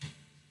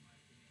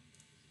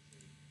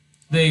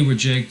 They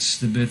reject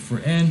the bid for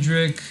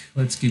Endrick.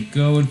 Let's keep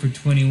going for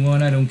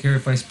 21. I don't care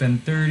if I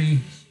spend 30.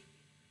 Of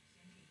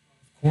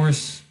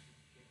course.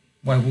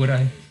 Why would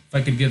I? If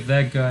I could get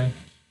that guy.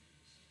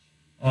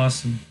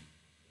 Awesome.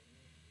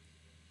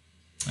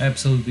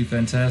 Absolutely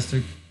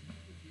fantastic.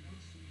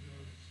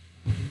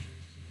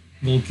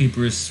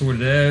 Goalkeeper is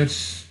sorted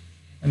out.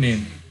 I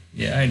mean,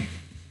 yeah,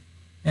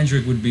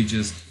 Endrick would be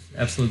just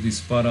absolutely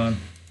spot on.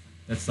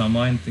 That's not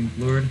mine, thank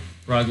Lord.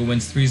 Braga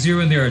wins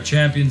 3-0 and they are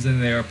champions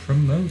and they are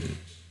promoted.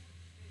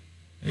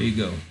 There you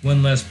go.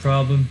 One less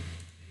problem.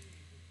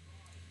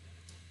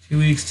 2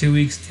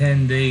 weeks,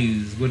 10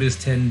 days. What is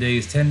 10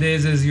 days? 10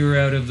 days as you're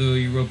out of the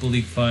Europa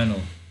League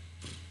final.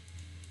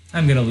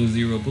 I'm going to lose the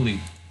Europa League.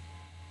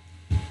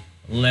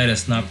 Let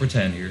us not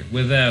pretend here.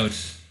 Without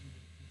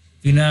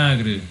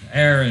Vinagre,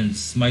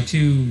 Aarons, my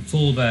 2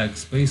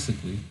 fullbacks,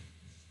 basically.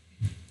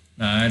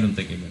 Nah, I don't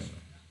think I'm going to win.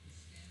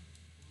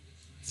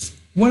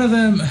 One of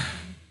them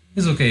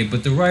is okay,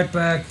 but the right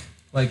back,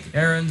 like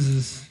Aarons,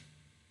 is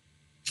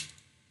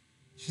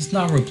just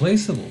not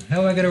replaceable.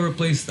 How am I going to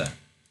replace that?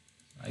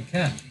 I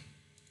can't.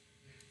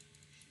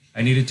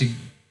 I needed to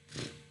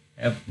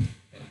have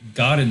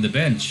God in the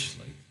bench,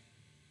 like,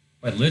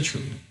 quite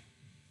literally.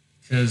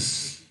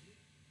 Because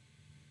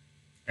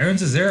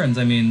Aarons is Aarons.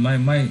 I mean,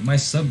 my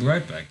sub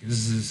right back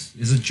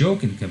is a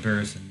joke in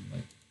comparison.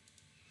 Like,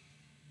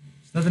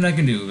 there's nothing I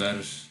can do about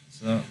it.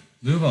 So,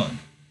 move on.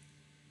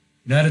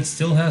 United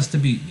still has to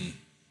beat me.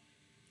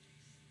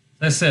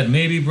 As I said,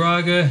 maybe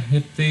Braga,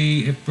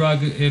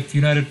 if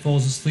United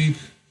falls asleep,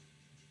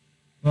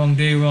 wrong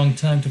day, wrong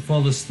time to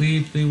fall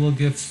asleep, they will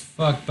get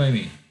fucked by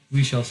me.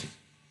 We shall see.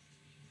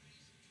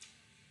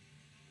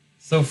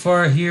 So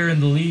far here in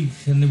the league,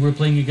 and we're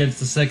playing against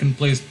the second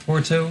place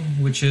Porto,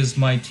 which is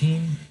my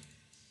team.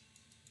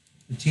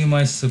 The team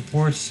I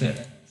support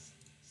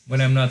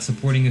when I'm not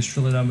supporting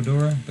Estrela da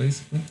Amadora,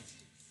 basically.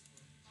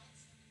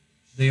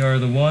 They are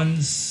the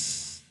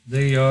ones.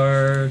 They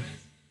are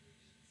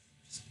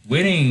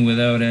winning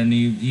without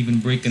even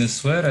breaking a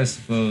sweat, I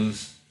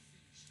suppose.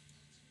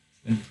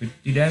 Been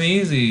pretty damn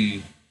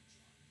easy,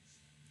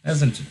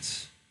 hasn't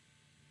it?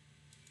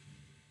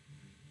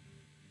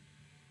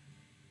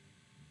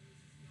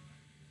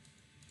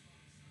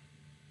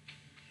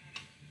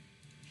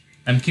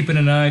 I'm keeping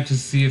an eye to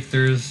see if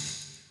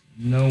there's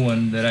no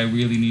one that I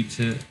really need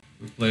to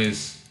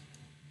replace.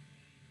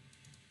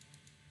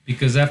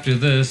 Because after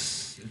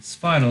this, it's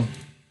final.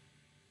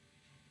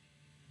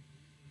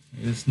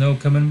 There's no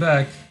coming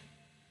back.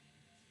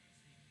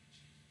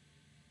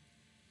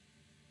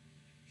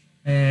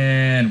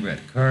 And red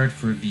card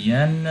for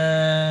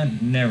Vienna.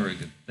 Never a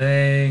good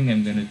thing.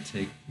 I'm gonna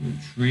take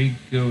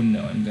Rodrigo.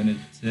 No, I'm gonna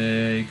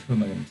take. Who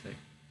am I gonna take?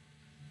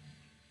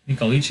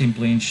 Nikolic ain't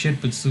playing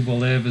shit, but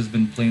Subolev has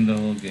been playing the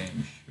whole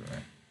game. Sure.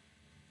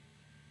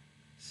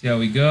 See how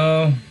we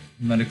go.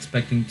 I'm not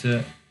expecting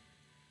to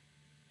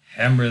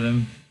hammer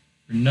them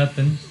for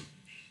nothing.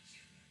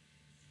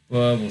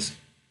 Well, we'll see.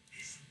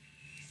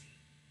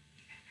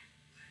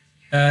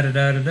 Da da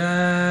da da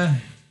da.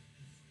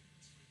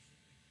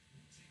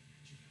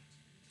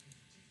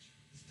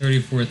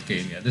 34th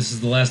game, yeah. This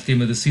is the last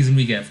game of the season.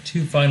 We have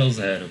 2 finals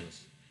ahead of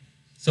us.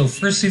 So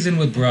first season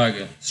with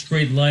Braga,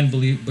 straight line,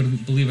 believe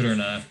it or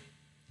not.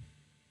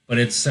 But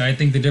I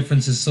think the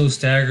difference is so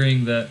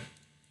staggering that,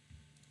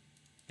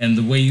 and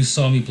the way you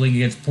saw me playing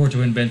against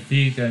Porto and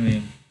Benfica, I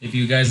mean, if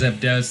you guys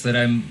have doubts that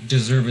I'm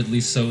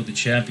deservedly so the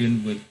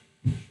champion with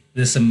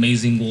this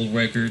amazing goal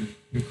record,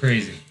 you're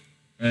crazy,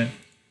 right?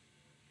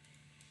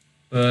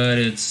 But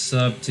it's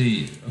up to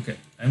you. Okay,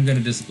 I'm gonna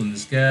discipline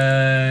this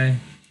guy.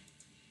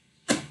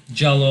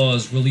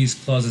 Jalaw's release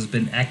clause has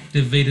been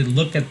activated.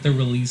 Look at the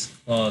release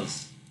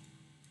clause.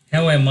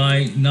 How am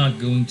I not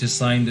going to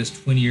sign this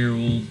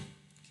 20-year-old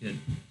kid?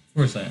 Of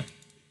course I am.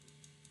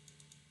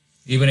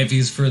 Even if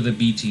he's for the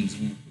B teams,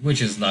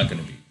 which is not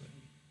going to be. But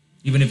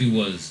even if he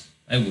was,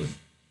 I would.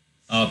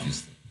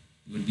 Obviously.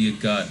 He would be a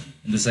god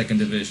in the second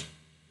division.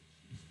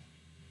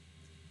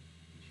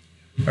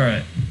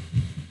 Alright.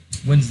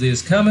 Wednesday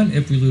is coming.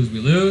 If we lose, we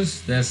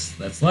lose.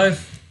 That's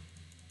life.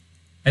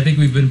 I think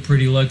we've been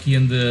pretty lucky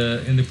in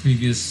the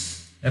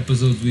previous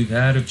episodes we've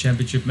had of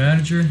Championship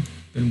Manager.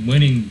 Been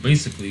winning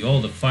basically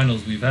all the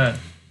finals we've had.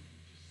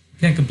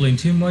 Can't complain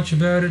too much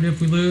about it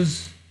if we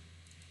lose.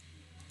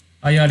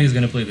 Ayadi's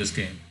gonna play this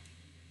game.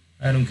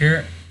 I don't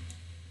care.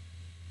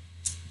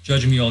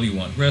 Judge me all you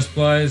want.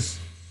 Rest-wise,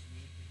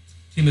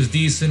 team is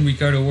decent.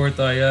 Ricardo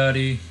Horta,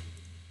 Ayadi,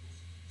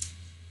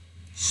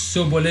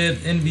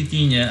 Sobolev, and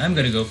Vitinha. I'm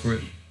gonna go for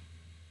it.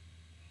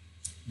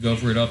 Go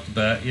for it off the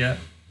bat, yeah.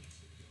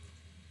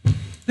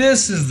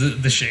 This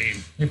is the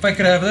shame. If I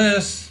could have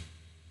this,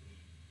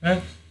 right?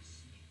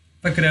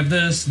 If I could have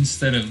this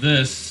instead of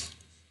this,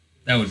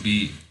 that would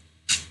be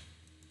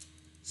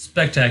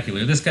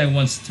spectacular. This guy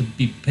wants to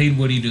be paid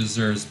what he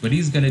deserves, but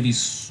he's going to be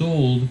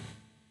sold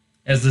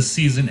as the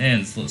season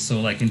ends.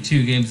 So, like in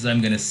 2 games, I'm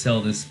going to sell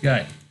this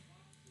guy.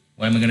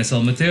 Why am I going to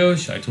sell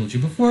Mateus? I told you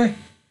before.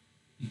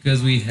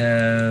 Because we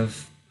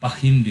have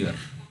Bahindir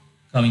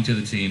coming to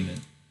the team.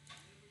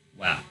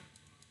 Wow.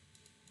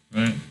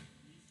 Right?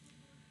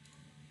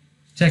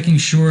 Checking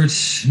short,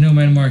 no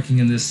man marking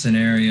in this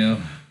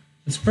scenario.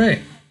 Let's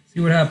pray.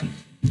 See what happens.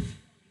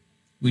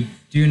 We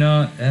do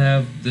not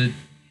have the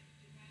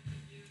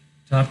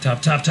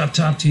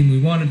top team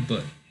we wanted,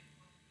 but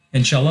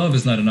and Chalov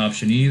is not an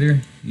option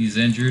either. He's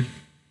injured.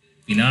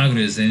 Vinagre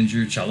is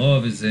injured.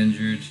 Chalov is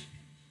injured.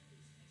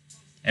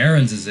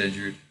 Aarons is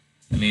injured.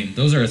 I mean,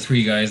 those are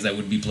 3 guys that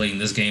would be playing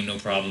this game, no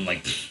problem.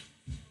 Like,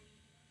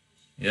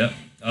 yep,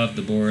 off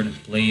the board,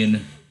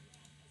 playing.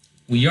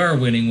 We are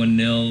winning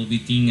 1-0.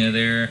 Vitinha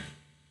there.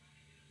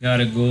 Got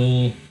a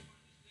goal.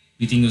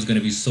 Vitinha's going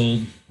to be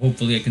sold.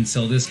 Hopefully I can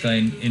sell this guy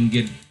and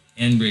get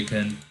Endrick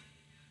in.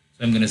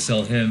 So I'm going to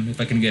sell him if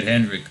I can get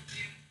Hendrick.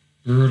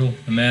 Brutal.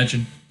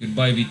 Imagine.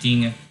 Goodbye,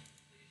 Vitinha.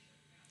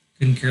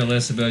 Couldn't care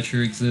less about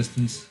your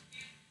existence.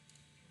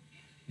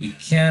 We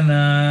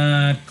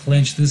cannot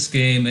clinch this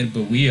game,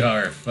 but we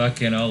are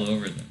fucking all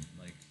over them.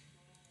 Like,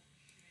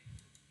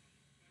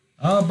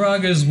 oh,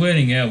 Braga is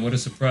winning. Yeah, what a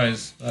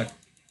surprise. Fuck.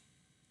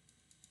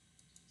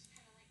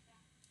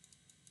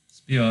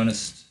 Be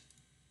honest.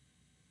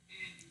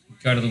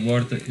 Ricardo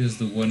Horta is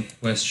the one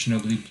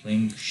questionably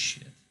playing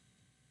shit.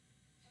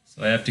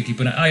 So I have to keep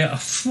an eye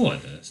out for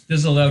this.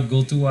 Disallowed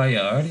goal to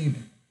Ayadi.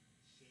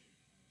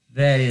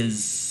 That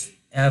is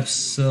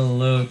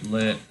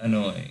absolutely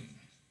annoying.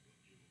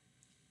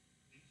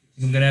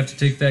 I'm gonna have to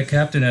take that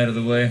captain out of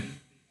the way.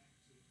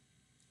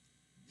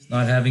 He's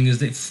not having his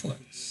day.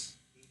 Flex.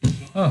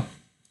 Oh,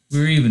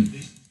 we're even.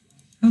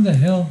 How the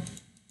hell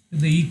did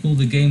they equal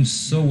the game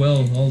so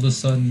well all of a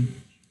sudden?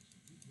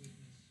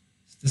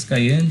 This guy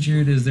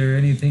injured? Is there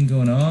anything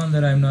going on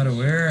that I'm not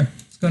aware?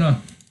 What's going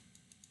on?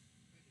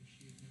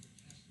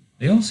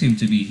 They all seem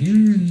to be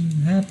here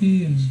and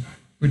happy and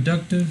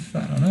productive.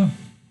 I don't know.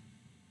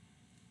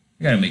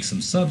 I gotta make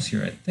some subs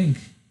here, I think.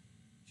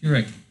 What do you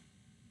reckon?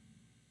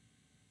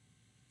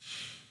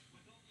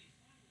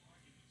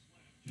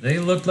 They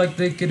look like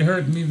they could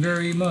hurt me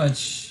very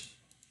much.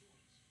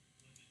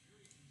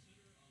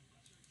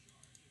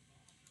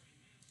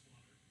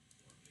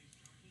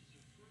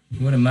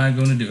 What am I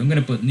going to do? I'm going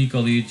to put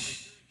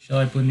Nikolic. Shall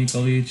I put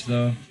Nikolic,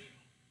 though?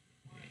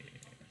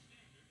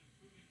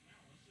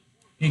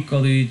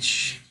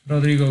 Nikolic,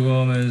 Rodrigo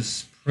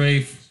Gomez,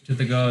 pray to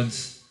the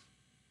gods.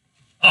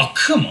 Oh,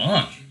 come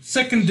on.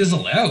 Second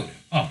disallowed.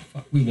 Oh,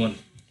 fuck, we won.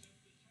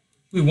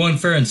 We won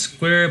fair and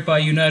square,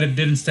 but United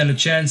didn't stand a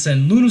chance,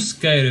 and Lunus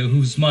Cairo,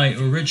 who's my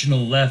original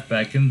left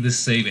back in this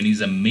save, and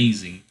he's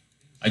amazing.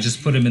 I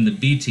just put him in the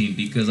B team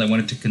because I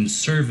wanted to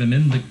conserve him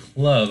in the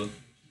club,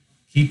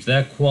 keep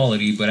that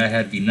quality, but I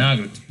had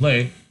Vinagre to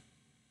play.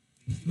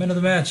 Man of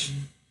the match.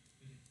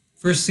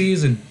 First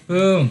season,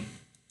 boom.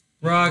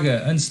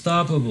 Braga,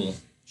 unstoppable.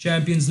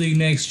 Champions League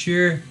next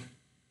year.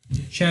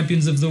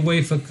 Champions of the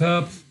UEFA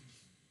Cup.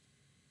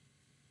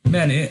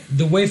 Man,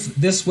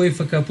 this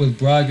UEFA Cup with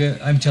Braga,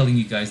 I'm telling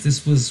you guys,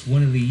 this was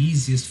one of the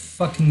easiest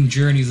fucking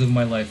journeys of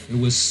my life. It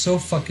was so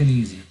fucking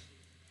easy.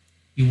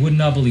 You would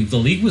not believe. The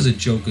league was a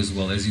joke as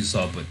well, as you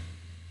saw, but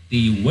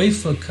the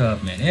UEFA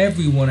Cup, man,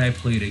 everyone I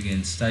played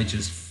against, I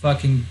just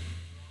fucking...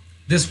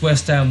 This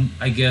West Ham,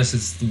 I guess,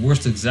 it's the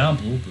worst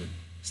example, but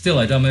still,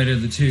 I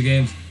dominated the 2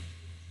 games.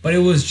 But it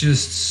was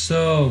just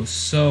so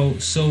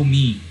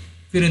me.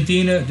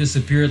 Fiorentina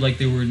disappeared like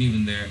they weren't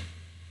even there.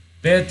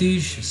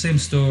 Betis, same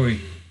story.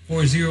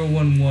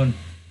 4011.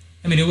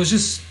 I mean, it was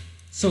just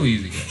so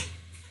easy, guys.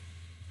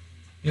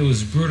 It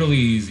was brutally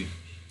easy.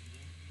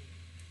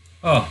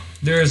 Oh,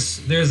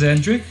 there's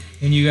Endrick,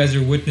 and you guys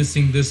are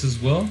witnessing this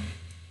as well.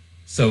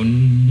 So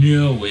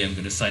no way I'm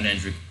gonna sign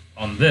Endrick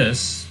on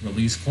this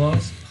release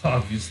clause.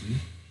 Obviously,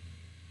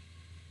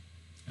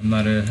 I'm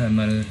not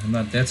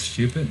that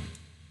stupid,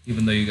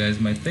 even though you guys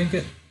might think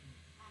it.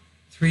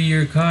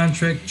 3-year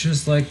contract,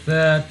 just like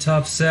that.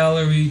 Top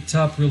salary,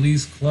 top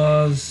release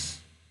clause.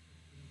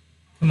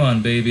 Come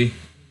on, baby.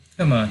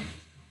 Come on.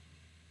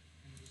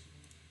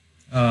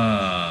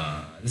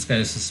 This guy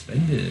is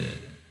suspended.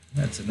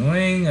 That's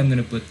annoying. I'm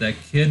going to put that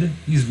kid.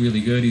 He's really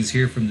good. He's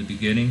here from the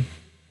beginning.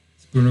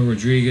 It's Bruno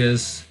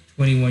Rodriguez,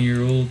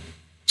 21-year-old.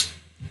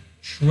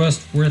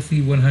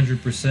 Trustworthy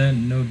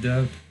 100%, no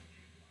doubt.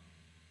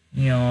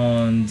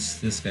 And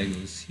this guy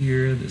goes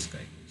here. This guy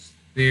goes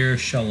there.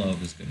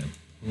 Shalov is going to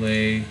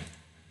play.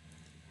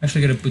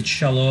 Actually, going to put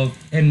Shalov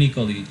and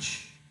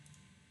Nikolic.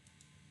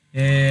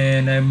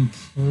 And I'm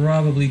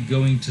probably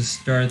going to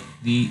start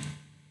the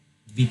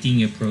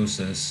Vitinha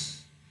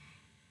process.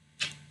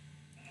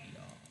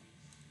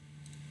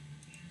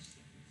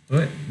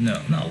 What? No,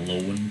 not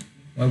Lowen.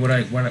 Why would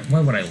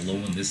I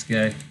loan this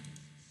guy?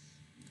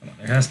 Come on,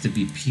 there has to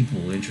be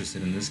people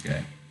interested in this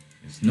guy.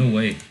 There's no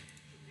way.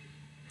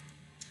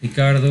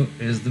 Ricardo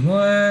is the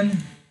one.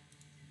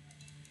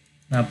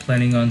 Not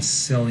planning on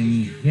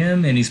selling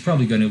him, and he's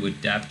probably going to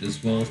adapt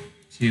as well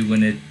to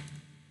an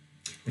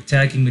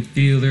attacking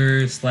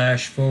midfielder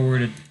 /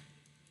 forward,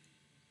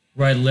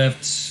 right,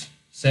 left,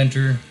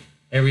 center,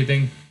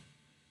 everything.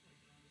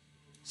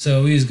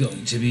 So he's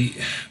going to be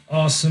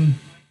awesome.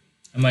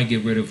 I might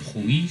get rid of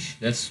Ruiz.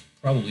 That's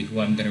probably who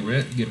I'm going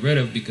to get rid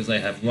of because I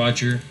have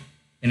Roger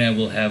and I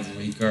will have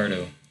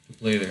Ricardo to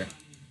play there.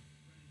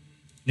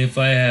 And if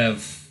I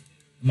have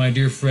my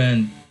dear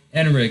friend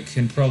Endrick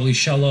and probably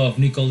Shalov,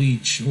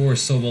 Nikolic, or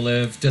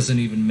Sobolev, doesn't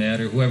even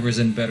matter, whoever's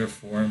in better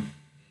form,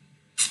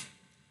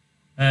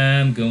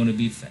 I'm going to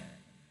be fine.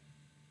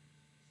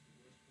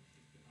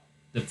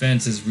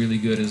 Defense is really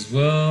good as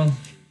well.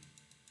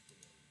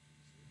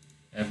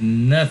 I have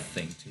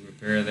nothing to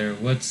repair there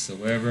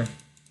whatsoever.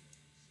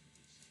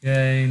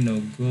 Okay,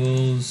 no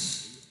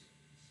goals.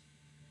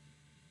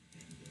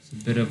 It's a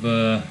bit of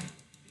a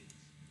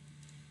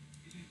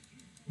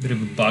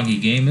boggy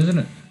game, isn't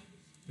it?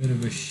 Bit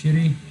of a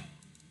shitty.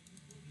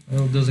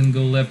 Well, doesn't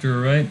go left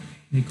or right.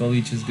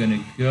 Nikolic is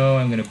gonna go.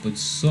 I'm gonna put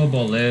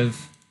Sobolev,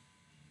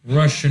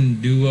 Russian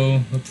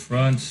duo up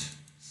front.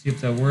 See if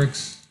that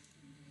works.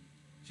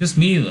 Just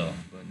me though,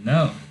 but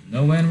no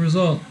end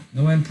result,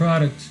 no end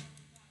product.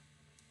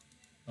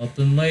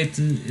 Elton Light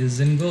is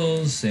in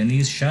goals, and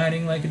he's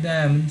shining like a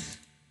diamond.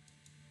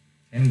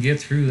 Can get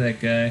through that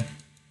guy.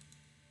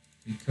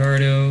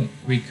 Ricardo.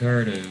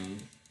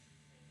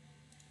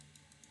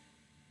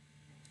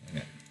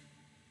 Okay.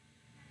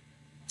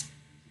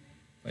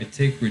 If I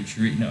take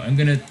Rodrigo, no, I'm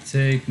gonna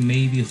take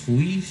maybe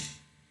Ruiz.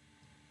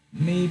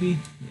 Maybe,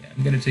 yeah,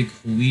 I'm gonna take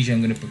Ruiz.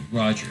 I'm gonna put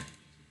Roger,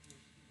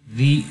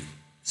 the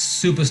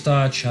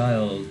superstar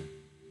child,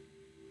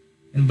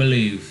 and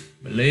believe.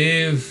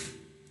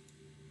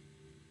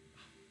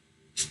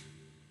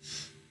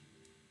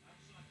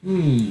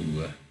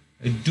 Ooh,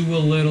 I do a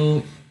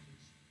little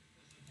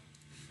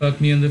fuck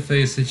me in the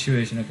face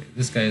situation. Okay,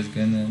 this guy is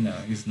gonna... No,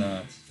 he's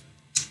not.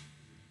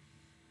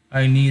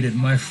 I needed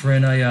my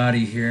friend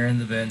Ayati here in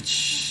the bench.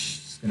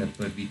 Just gonna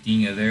put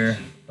Vitinha there.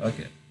 Fuck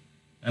it.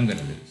 I'm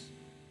gonna lose.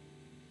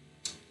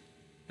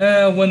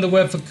 Won the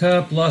UEFA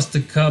Cup, lost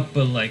the cup,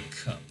 but like,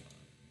 come on.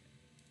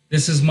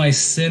 This is my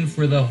sin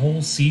for the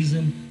whole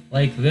season?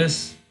 Like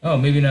this? Oh,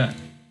 maybe not.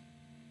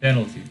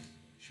 Penalties.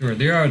 Sure,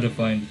 they are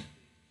defined.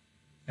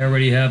 I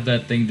already have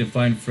that thing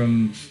defined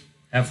from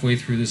halfway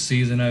through the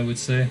season, I would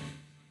say.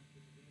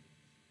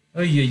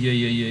 Oh,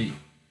 yeah.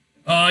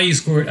 Oh, you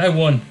scored. I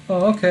won.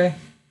 Oh, okay.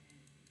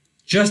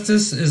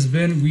 Justice has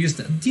been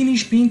reestablished.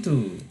 Dinis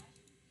Pinto.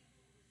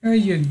 There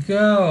you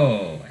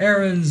go.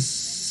 Aaron's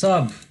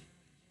sub.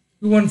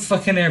 We won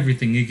fucking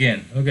everything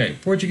again. Okay,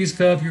 Portuguese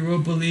Cup,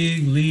 Europa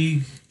League,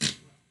 League. It's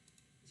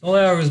all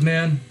ours,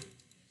 man.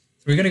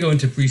 So we're gonna go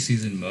into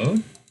preseason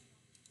mode.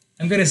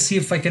 I'm gonna see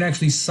if I can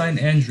actually sign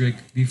Endrick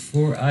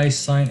before I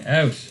sign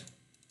out. If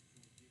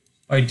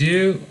I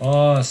do,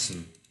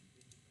 awesome.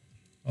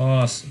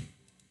 Awesome.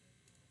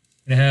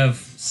 Gonna have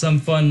some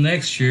fun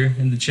next year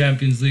in the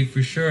Champions League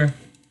for sure.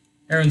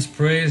 Aaron's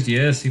praised,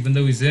 yes, even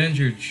though he's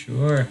injured,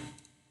 sure.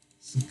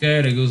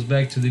 Sakata goes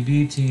back to the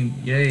B team,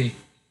 yay.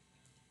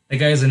 That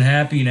guy isn't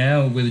happy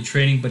now with the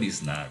training, but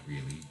he's not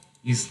really.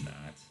 He's not.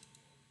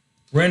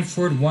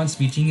 Brentford wants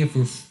Vitinha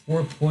for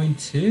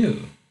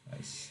 4.2.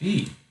 I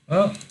see.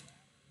 Oh,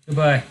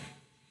 goodbye.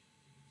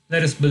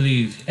 Let us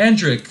believe.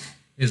 Endrick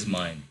is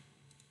mine.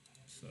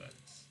 But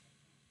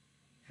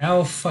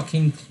how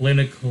fucking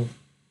clinical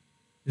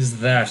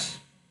is that?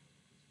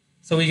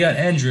 So we got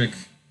Endrick,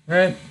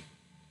 right?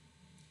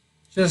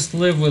 Just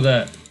live with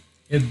that.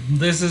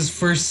 This is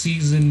first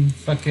season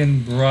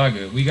fucking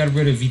Braga. We got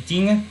rid of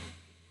Vitinha.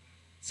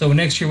 So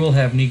next year we'll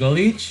have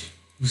Nigolic,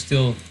 who's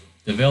still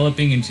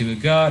developing into a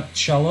god,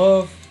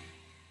 Chalov,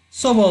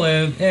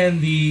 Sobolev,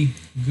 and the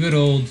good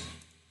old,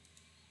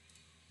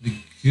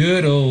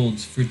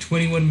 for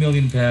 21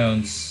 million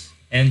pounds,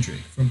 Endrick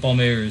from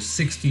Palmeiras,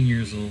 16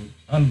 years old,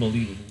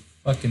 unbelievable,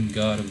 fucking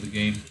god of the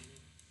game.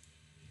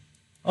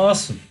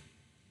 Awesome.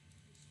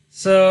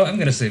 So I'm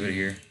gonna save it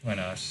here. Why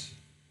not?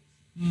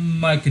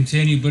 Might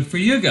continue, but for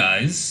you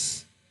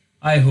guys,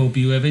 I hope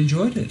you have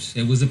enjoyed it.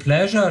 It was a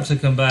pleasure to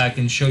come back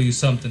and show you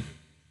something.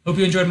 Hope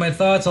you enjoyed my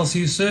thoughts. I'll see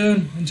you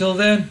soon. Until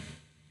then,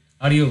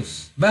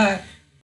 adios. Bye.